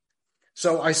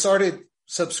 So I started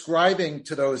subscribing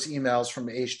to those emails from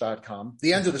Aish.com.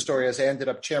 The end of the story is I ended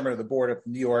up chairman of the board of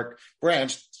the New York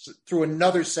branch through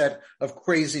another set of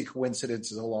crazy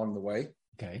coincidences along the way.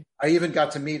 Okay. I even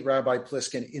got to meet Rabbi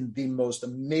Pliskin in the most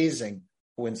amazing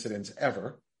coincidence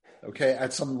ever. Okay.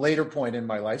 At some later point in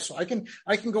my life. So I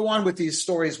can go on with these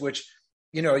stories, which,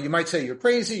 you might say you're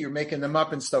crazy, you're making them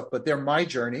up and stuff, but they're my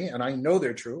journey and I know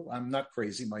they're true. I'm not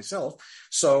crazy myself.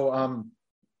 So,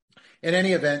 in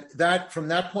any event, from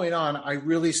that point on, I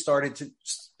really started to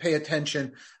pay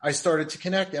attention. I started to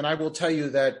connect. And I will tell you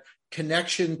that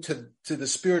connection to the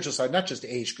spiritual side, not just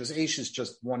Aish, because Aish is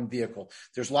just one vehicle.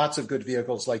 There's lots of good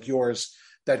vehicles like yours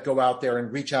that go out there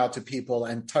and reach out to people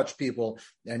and touch people.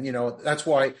 And, that's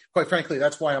why, quite frankly,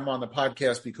 that's why I'm on the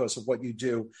podcast, because of what you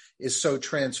do is so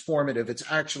transformative. It's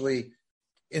actually,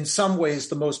 in some ways,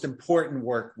 the most important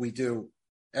work we do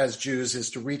as Jews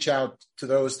is to reach out to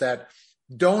those that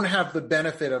don't have the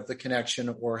benefit of the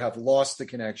connection or have lost the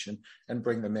connection and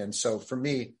bring them in. So for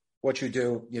me, what you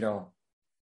do,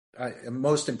 I am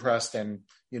most impressed. And,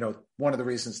 one of the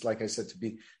reasons, like I said,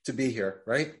 to be here,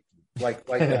 right? Like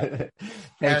that.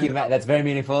 Thank you, Matt. That's very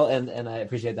meaningful. And I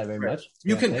appreciate that very much.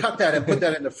 You can cut that and put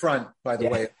that in the front, by the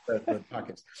way, the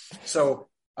pockets. So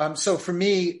for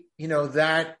me,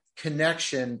 that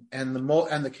connection and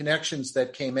the connections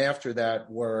that came after that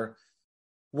were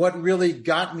what really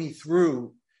got me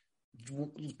through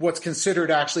what's considered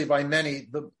actually by many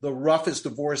the roughest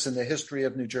divorce in the history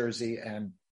of New Jersey,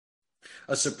 and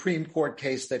a Supreme Court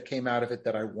case that came out of it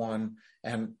that I won,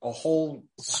 and a whole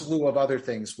slew of other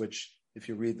things, which if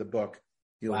you read the book,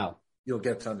 you'll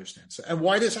get to understand. So, and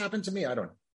why this happened to me, I don't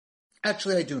know.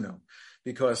 Actually, I do know,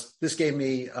 because this gave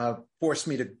me, forced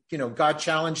me to, God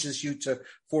challenges you to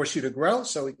force you to grow.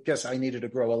 So I guess I needed to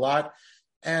grow a lot.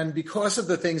 And because of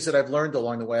the things that I've learned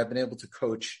along the way, I've been able to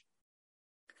coach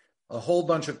a whole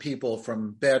bunch of people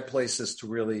from bad places to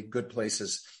really good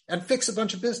places, and fix a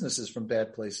bunch of businesses from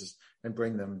bad places and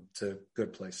bring them to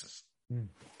good places.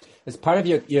 As part of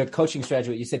your coaching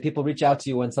strategy, you said people reach out to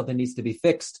you when something needs to be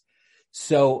fixed.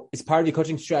 So is part of your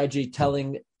coaching strategy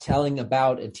telling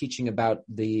about and teaching about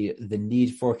the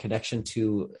need for connection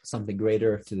to something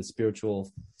greater, to the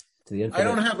spiritual, to the infinite? I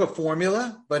don't have a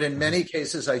formula, but in many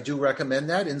cases I do recommend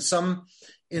that. In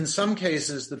some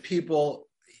cases, the people,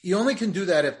 you only can do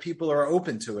that if people are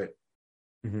open to it.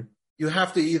 Mm-hmm. You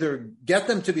have to either get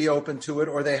them to be open to it,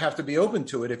 or they have to be open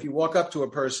to it. If you walk up to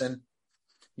a person,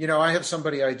 I have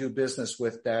somebody I do business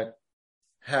with that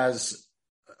has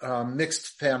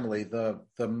mixed family. The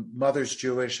mother's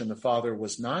Jewish and the father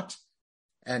was not.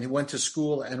 And he went to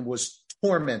school and was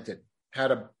tormented, had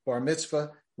a bar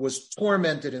mitzvah, was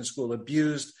tormented in school,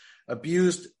 abused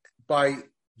by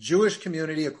Jewish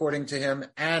community, according to him,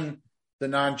 and the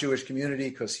non-Jewish community,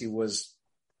 because he was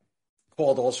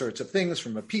called all sorts of things,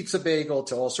 from a pizza bagel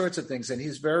to all sorts of things. And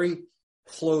he's very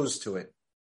closed to it.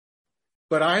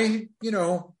 But I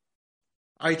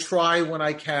try when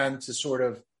I can to sort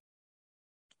of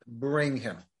bring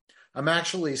him. I'm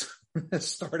actually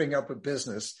starting up a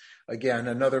business, again,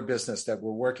 another business that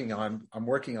I'm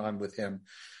working on with him,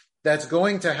 that's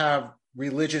going to have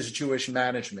religious Jewish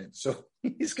management. So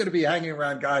he's going to be hanging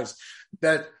around guys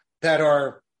that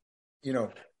are,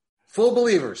 full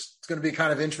believers. It's going to be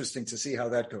kind of interesting to see how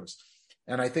that goes.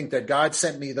 And I think that God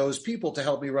sent me those people to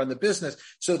help me run the business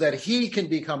so that he can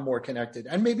become more connected,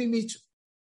 and maybe me too.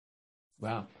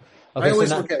 Wow. Okay, I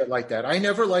always look at it like that. I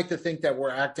never like to think that we're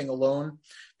acting alone,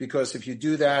 because if you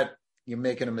do that, you're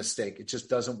making a mistake. It just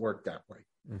doesn't work that way.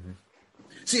 Mm-hmm.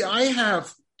 See,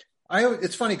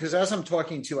 it's funny because as I'm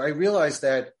talking to you, I realize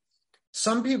that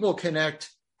some people connect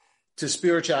to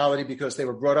spirituality because they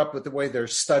were brought up with the way they're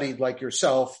studied, like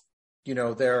yourself. You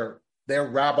know, they're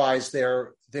rabbis.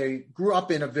 They grew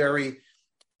up in a very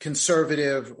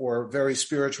conservative or very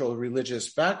spiritual,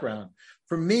 religious background.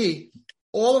 For me,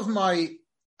 all of my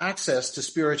access to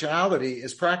spirituality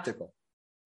is practical,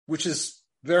 which is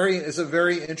a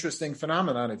very interesting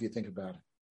phenomenon if you think about it.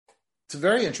 It's a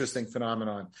very interesting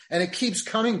phenomenon. And it keeps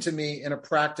coming to me in a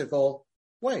practical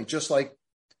way, just like,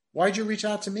 why'd you reach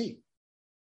out to me?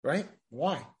 Right?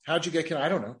 Why? How'd you get connected? I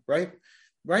don't know.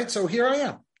 Right? So here I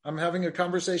am. I'm having a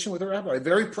conversation with a rabbi, a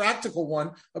very practical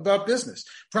one about business.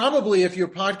 Probably if your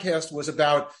podcast was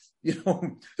about,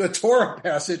 the Torah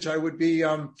passage, I would be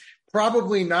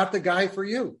probably not the guy for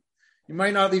you. You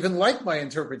might not even like my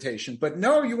interpretation, but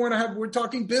no, we're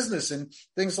talking business and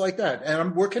things like that.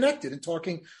 And we're connected and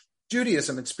talking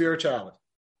Judaism and spirituality.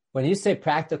 When you say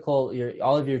practical,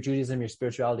 all of your Judaism, your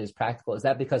spirituality is practical. Is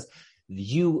that because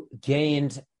you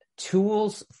gained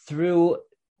tools through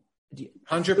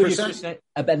 100%.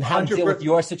 And how to deal with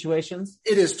your situations?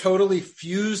 It is totally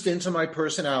fused into my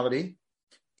personality.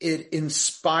 It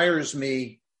inspires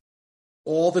me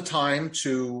all the time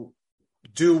to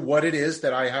do what it is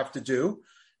that I have to do.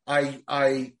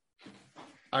 I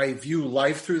view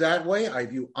life through that way. I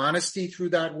view honesty through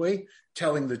that way,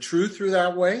 telling the truth through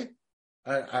that way.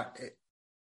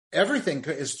 Everything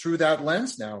is through that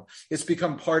lens now. It's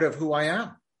become part of who I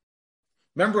am.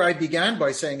 Remember, I began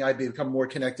by saying I'd become more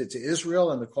connected to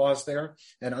Israel and the cause there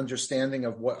and understanding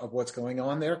of what's going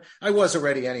on there. I was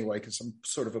already anyway, because I'm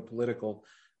sort of a political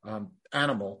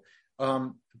animal.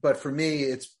 But for me,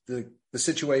 it's the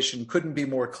situation couldn't be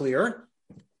more clear.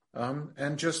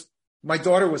 And just my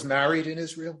daughter was married in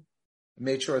Israel. I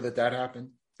made sure that happened.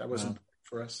 That was important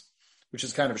for us, which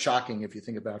is kind of shocking if you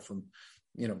think about from,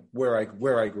 where I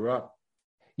grew up.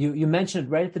 You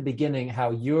mentioned right at the beginning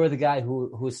how you're the guy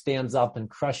who stands up and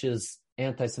crushes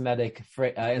anti-Semitic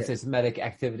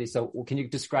activity. So can you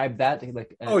describe that?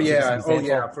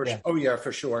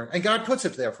 For sure. And God puts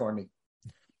it there for me.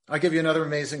 I'll give you another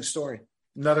amazing story.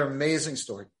 I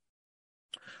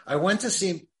went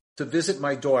to visit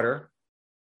my daughter.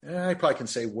 I probably can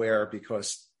say where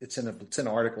because it's in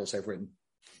articles I've written.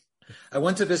 I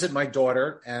went to visit my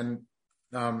daughter, and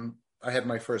I had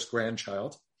my first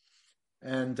grandchild.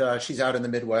 And she's out in the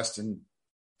Midwest, and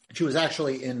she was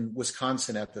actually in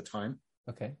Wisconsin at the time.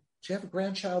 Okay. Did you have a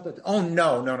grandchild?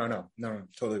 No,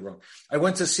 totally wrong. I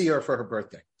went to see her for her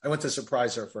birthday. I went to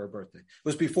surprise her for her birthday. It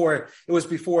was before we had a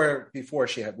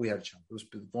child. It was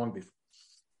long before.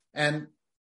 And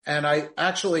I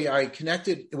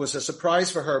connected. It was a surprise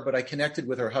for her, but I connected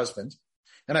with her husband.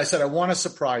 And I said, I want to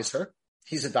surprise her.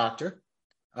 He's a doctor.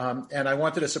 And I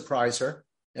wanted to surprise her.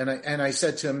 And I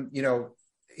said to him,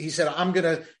 he said, I'm going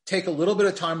to take a little bit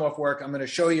of time off work. I'm going to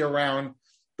show you around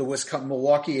the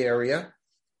Milwaukee area,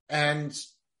 and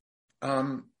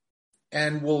you'll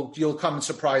come and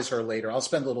surprise her later. I'll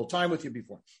spend a little time with you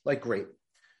before. Like, great.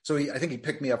 So I think he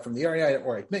picked me up from the area,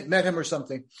 or I met him or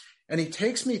something. And he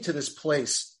takes me to this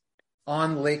place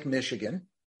on Lake Michigan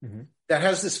that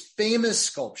has this famous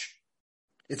sculpture.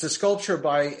 It's a sculpture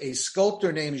by a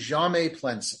sculptor named Jamais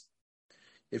Plensa.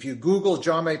 If you Google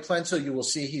Jamais Plensa, you will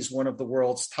see he's one of the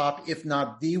world's top, if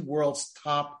not the world's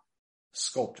top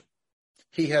sculptor.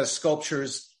 He has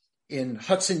sculptures in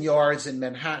Hudson Yards in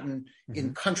Manhattan,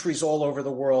 in countries all over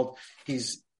the world.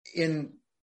 He's in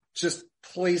just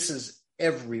places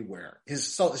everywhere.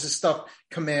 His stuff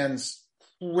commands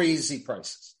crazy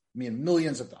prices. I mean,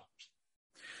 millions of dollars.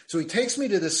 So he takes me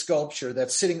to this sculpture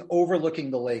that's sitting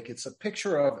overlooking the lake. It's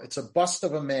a bust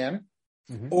of a man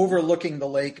overlooking the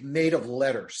lake, made of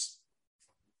letters.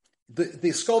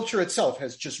 The sculpture itself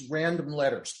has just random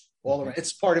letters all around.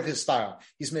 It's part of his style.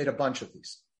 He's made a bunch of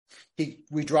these.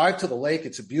 We drive to the lake.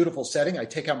 It's a beautiful setting. I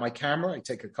take out my camera. I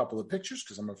take a couple of pictures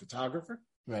because I'm a photographer.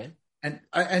 Right.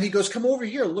 And he goes, come over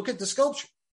here. Look at the sculpture.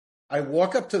 I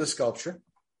walk up to the sculpture,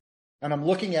 and I'm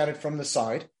looking at it from the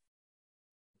side.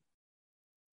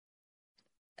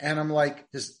 And I'm like,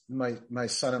 my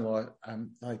son-in-law,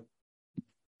 I'm like,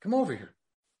 come over here.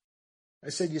 I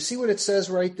said, you see what it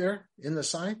says right there in the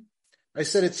sign? I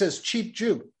said, it says cheap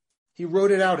Jew. He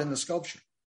wrote it out in the sculpture.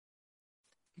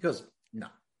 He goes, no,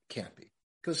 can't be.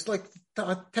 Because like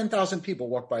 10,000 people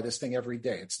walk by this thing every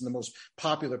day. It's in the most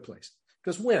popular place. He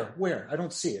goes, where? I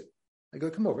don't see it. I go,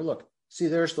 come over, look. See,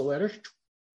 there's the letter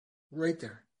right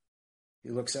there. He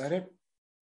looks at it.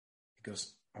 He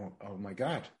goes, oh my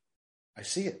God, I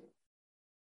see it.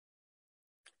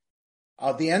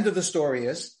 The end of the story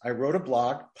is I wrote a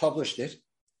blog, published it.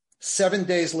 7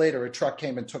 days later, a truck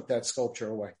came and took that sculpture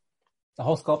away. The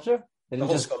whole sculpture? The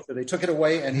whole sculpture. They took it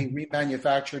away, and he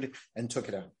remanufactured it and took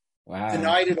it out. Wow.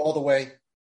 Denied it all the way.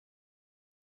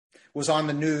 Was on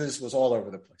the news, was all over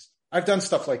the place. I've done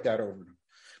stuff like that over them.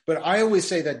 But I always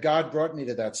say that God brought me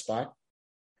to that spot.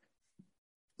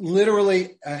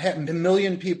 Literally, a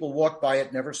million people walked by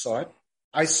it, never saw it.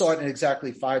 I saw it in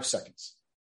exactly 5 seconds.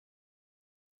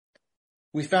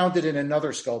 We found it in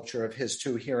another sculpture of his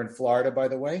too here in Florida, by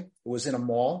the way. It was in a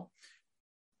mall.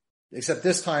 Except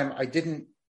this time when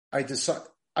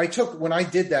I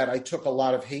did that, I took a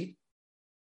lot of hate.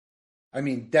 I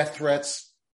mean, death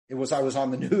threats. I was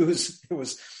on the news.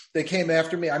 They came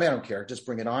after me. I mean, I don't care. Just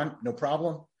bring it on. No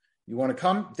problem. You want to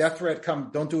come? Death threat,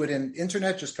 come. Don't do it in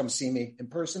internet. Just come see me in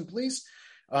person, please.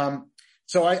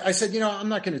 So I said, I'm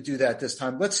not going to do that this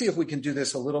time. Let's see if we can do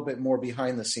this a little bit more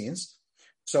behind the scenes.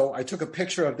 So I took a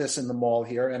picture of this in the mall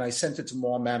here, and I sent it to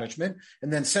mall management,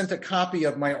 and then sent a copy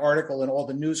of my article and all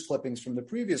the news clippings from the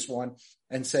previous one,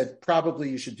 and said, probably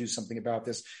you should do something about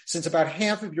this, since about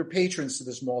half of your patrons to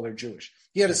this mall are Jewish.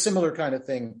 He had a similar kind of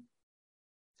thing.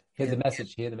 Hear the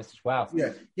message. Wow.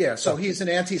 Yeah. So he's an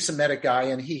anti-Semitic guy,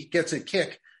 and he gets a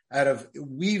kick out of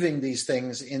weaving these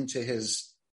things into his.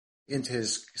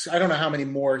 I don't know how many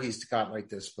more he's got like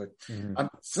this, but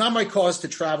it's not my cause to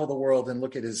travel the world and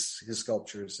look at his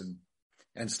sculptures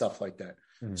and stuff like that.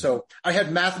 So I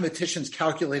had mathematicians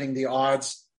calculating the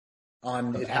odds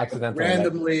on it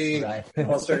randomly, right.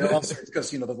 Because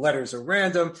the letters are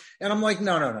random, and I'm like,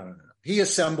 no. He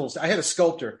assembles. I had a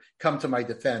sculptor come to my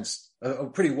defense, a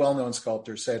pretty well-known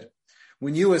sculptor, said,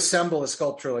 when you assemble a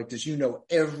sculpture like this,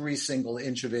 every single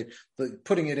inch of it.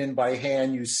 Putting it in by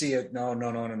hand, you see it. No.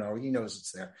 He knows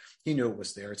it's there. He knew it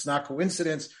was there. It's not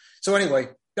coincidence. So anyway,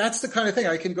 that's the kind of thing.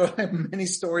 I can go have many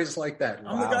stories like that.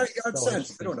 Wow. I'm the guy who got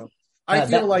sent. I don't know.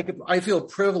 I feel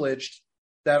privileged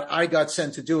that I got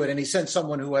sent to do it. And he sent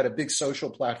someone who had a big social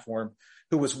platform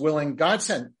who was willing. God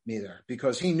sent me there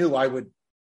because he knew I would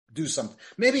do something.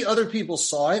 Maybe other people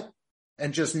saw it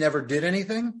and just never did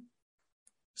anything.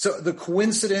 So the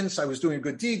coincidence, I was doing a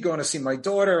good deed, going to see my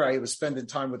daughter. I was spending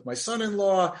time with my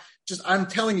son-in-law. I'm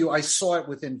telling you, I saw it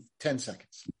within 10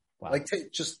 seconds. Wow.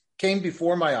 Just came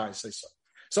before my eyes. I saw.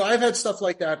 So I've had stuff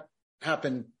like that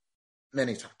happen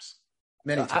many times.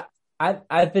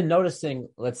 I've been noticing,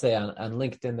 let's say on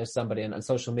LinkedIn, there's somebody, and on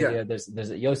social media, there's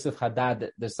a Yosef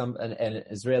Haddad, there's an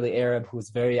Israeli Arab who's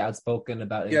very outspoken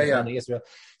about Israel.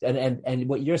 And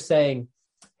what you're saying,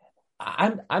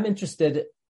 I'm interested,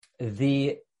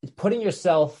 positioning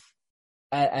yourself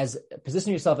as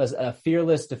a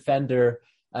fearless defender,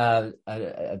 someone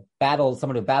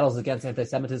who battles against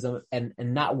anti-Semitism, and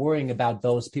not worrying about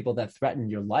those people that threaten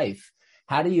your life.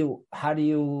 How do you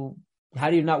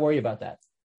not worry about that?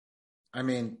 I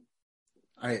mean,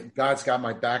 God's got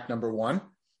my back, number one,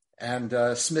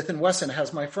 and Smith & Wesson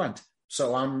has my front,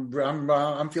 so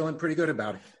I'm feeling pretty good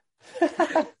about it.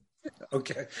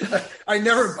 Okay. By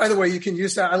the way, you can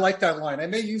use that. I like that line. I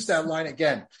may use that line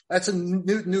again. That's a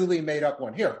newly made up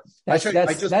one. Here.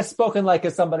 That's spoken like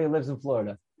as somebody who lives in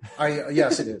Florida.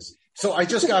 Yes, it is. So I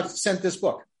just got sent this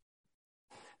book.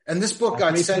 And this book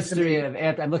got sent to me.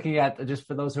 I'm looking at, just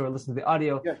for those who are listening to the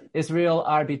audio, Israel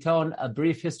R. Biton, a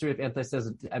brief history of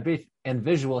anti-Semitism, a brief and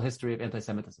visual history of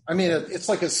anti-Semitism. I mean, it's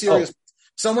like a serious.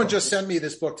 Someone just sent me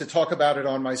this book to talk about it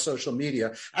on my social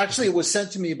media. Actually, it was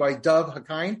sent to me by Dov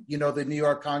Hakine, the New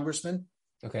York congressman.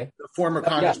 Okay. The former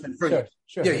congressman.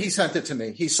 Sure. Yeah, he sent it to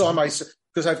me. He saw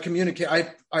because I've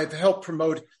communicated, I've helped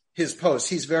promote his posts.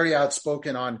 He's very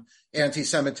outspoken on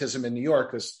anti-Semitism in New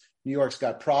York, because New York's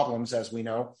got problems, as we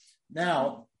know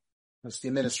now, because the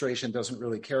administration doesn't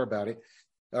really care about it,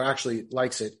 or actually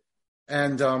likes it.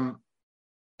 And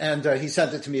he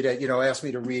sent it to me to, ask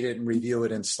me to read it and review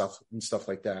it and stuff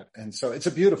like that. And so it's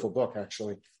a beautiful book,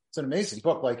 actually. It's an amazing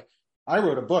book. Like, I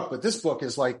wrote a book, but this book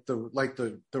is like the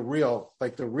real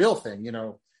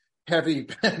thing, heavy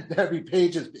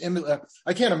pages.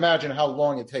 I can't imagine how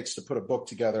long it takes to put a book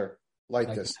together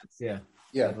like this. Yeah.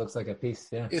 It looks like a piece.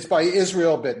 Yeah. It's by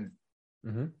Israel Bitten.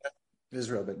 Mm-hmm.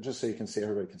 Israel Bitten, just so you can see,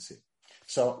 everybody can see.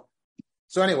 So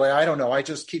anyway, I don't know. I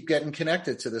just keep getting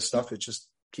connected to this stuff. It just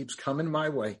keeps coming my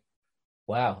way.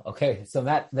 Wow. Okay. So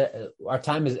our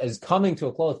time is coming to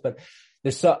a close, but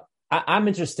I'm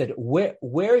interested. Where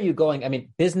are you going? I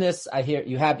mean, business. I hear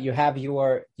you have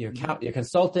your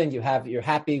consulting. You're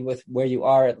happy with where you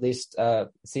are, at least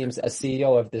seems, as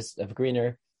CEO of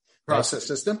Greener Process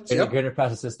Systems. Greener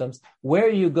Process Systems. Where are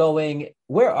you going?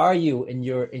 Where are you in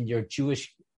your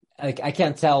Jewish I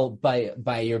can't tell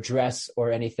by your dress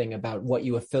or anything about what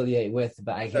you affiliate with,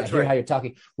 but I hear how you're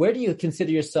talking. Where do you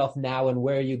consider yourself now, and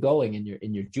where are you going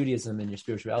in your Judaism and your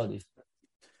spirituality?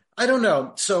 I don't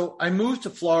know. So I moved to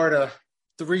Florida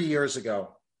 3 years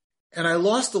ago, and I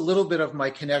lost a little bit of my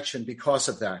connection because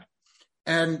of that.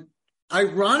 And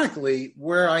ironically,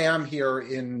 where I am here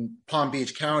in Palm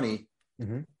Beach County,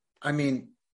 I mean,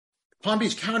 Palm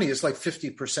Beach County is like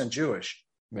 50% Jewish.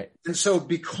 Right. And so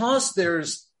because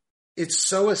it's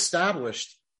so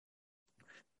established,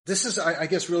 this is, I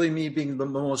guess, really me being the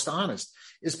most honest,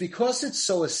 is because it's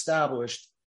so established,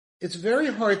 it's very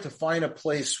hard to find a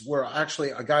place where actually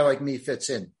a guy like me fits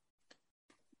in.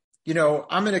 You know,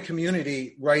 I'm in a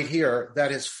community right here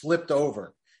that has flipped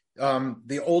over.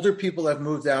 The older people have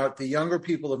moved out. The younger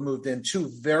people have moved in.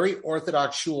 2 very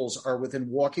Orthodox shuls are within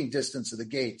walking distance of the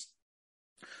gate.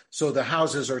 So the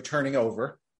houses are turning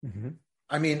over.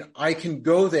 I mean, I can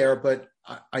go there, but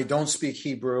I don't speak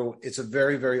Hebrew. It's a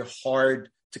very, very hard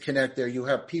to connect there. You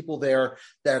have people there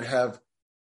that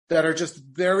are just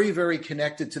very, very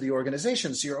connected to the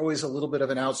organization. So you're always a little bit of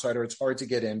an outsider. It's hard to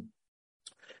get in.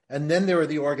 And then there are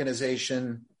the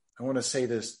organization. I want to say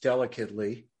this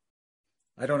delicately.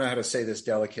 I don't know how to say this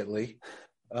delicately.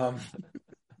 I'll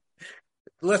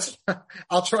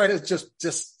try to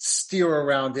just steer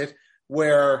around it,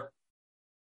 where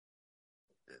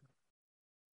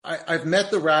I've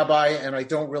met the rabbi and I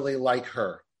don't really like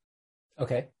her.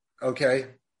 Okay.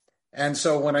 And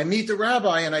so when I meet the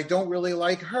rabbi and I don't really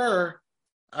like her,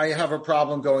 I have a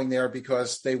problem going there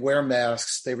because they wear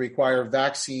masks, they require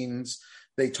vaccines,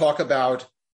 they talk about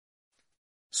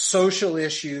social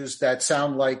issues that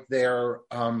sound like they're,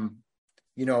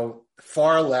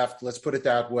 far left, let's put it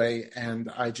that way.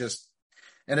 And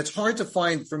it's hard to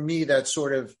find for me that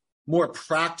sort of more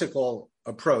practical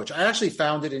approach. I actually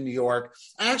found it in New York.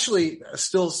 I actually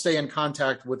still stay in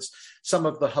contact with some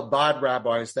of the Chabad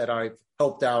rabbis that I've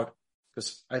helped out,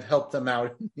 because I've helped them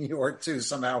out in New York too,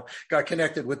 somehow got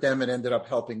connected with them and ended up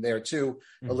helping there too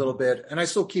a little bit. And I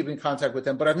still keep in contact with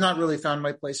them, but I've not really found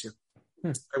my place here.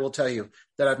 I will tell you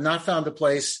that I've not found a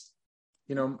place.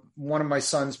 You know, one of my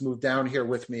sons moved down here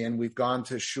with me and we've gone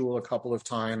to shul a couple of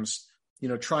times,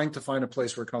 trying to find a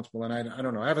place we're comfortable. And I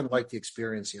don't know, I haven't liked the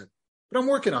experience yet, but I'm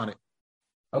working on it.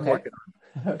 Okay.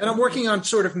 And I'm working on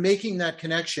sort of making that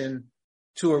connection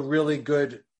to a really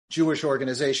good Jewish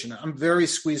organization. I'm very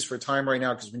squeezed for time right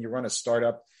now because when you run a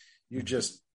startup,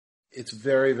 it's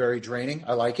very, very draining.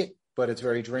 I like it, but it's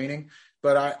very draining.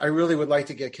 But I really would like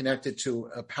to get connected to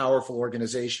a powerful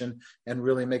organization and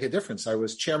really make a difference. I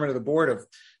was chairman of the board of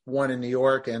one in New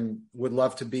York and would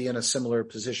love to be in a similar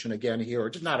position again here, or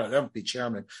just I don't be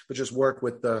chairman, but just work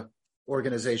with the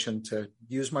organization to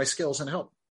use my skills and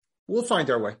help. We'll find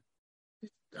our way.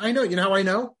 I know. You know how I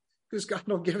know? Because God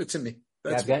will give it to me.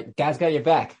 God's got your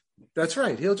back. That's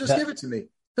right. He'll just give it to me.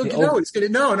 No, that's not what's going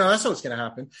to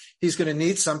happen. He's going to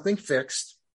need something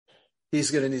fixed. He's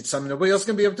going to need something. Nobody else is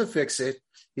going to be able to fix it.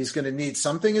 He's going to need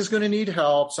something is going to need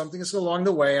help. Something is along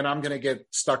the way, and I'm going to get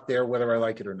stuck there whether I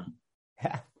like it or not.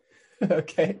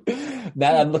 Okay.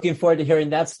 Matt, I'm looking forward to hearing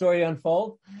that story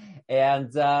unfold.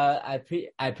 And I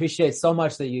appreciate so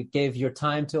much that you gave your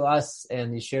time to us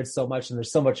and you shared so much. And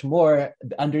there's so much more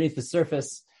underneath the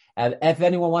surface. And if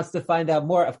anyone wants to find out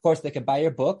more, of course, they can buy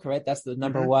your book, right? That's the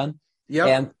number one. Yep.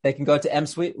 And they can go to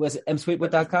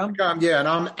msweetwood.com? Yeah, and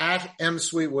I'm at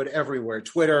msweetwood everywhere.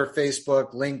 Twitter,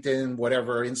 Facebook, LinkedIn,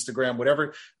 whatever, Instagram,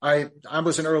 whatever. I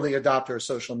was an early adopter of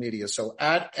social media. So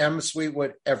at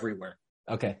msweetwood everywhere.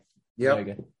 Okay. Yep. Very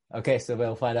good. Okay, so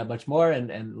we'll find out much more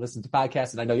and listen to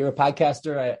podcasts. And I know you're a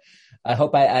podcaster. I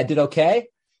hope I did okay.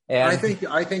 And I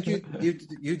think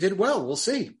you did well. We'll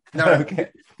see. No,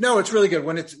 okay. No, it's really good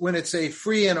when it's a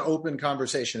free and open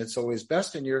conversation. It's always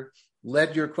best, and you're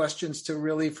led your questions to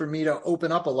really for me to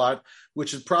open up a lot,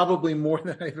 which is probably more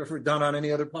than I've ever done on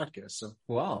any other podcast. So,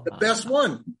 wow, the best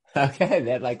one. Okay,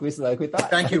 that like we thought.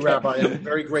 Thank you, Rabbi. I'm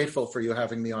very grateful for you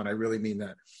having me on. I really mean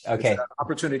that. Okay, it's an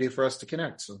opportunity for us to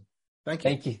connect. So,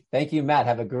 thank you. Thank you, Matt.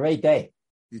 Have a great day.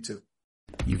 You too.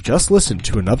 You've just listened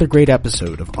to another great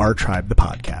episode of Our Tribe, the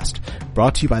podcast,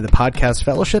 brought to you by the Podcast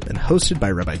Fellowship and hosted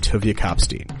by Rabbi Tovia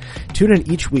Kopstein. Tune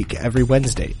in each week every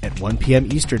Wednesday at 1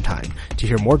 p.m. Eastern Time to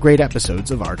hear more great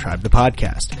episodes of Our Tribe, the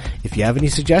podcast. If you have any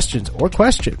suggestions or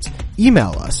questions,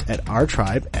 email us at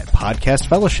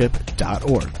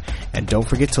ourtribe@podcastfellowship.org. And don't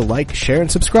forget to like, share, and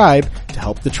subscribe to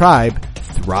help the tribe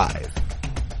thrive.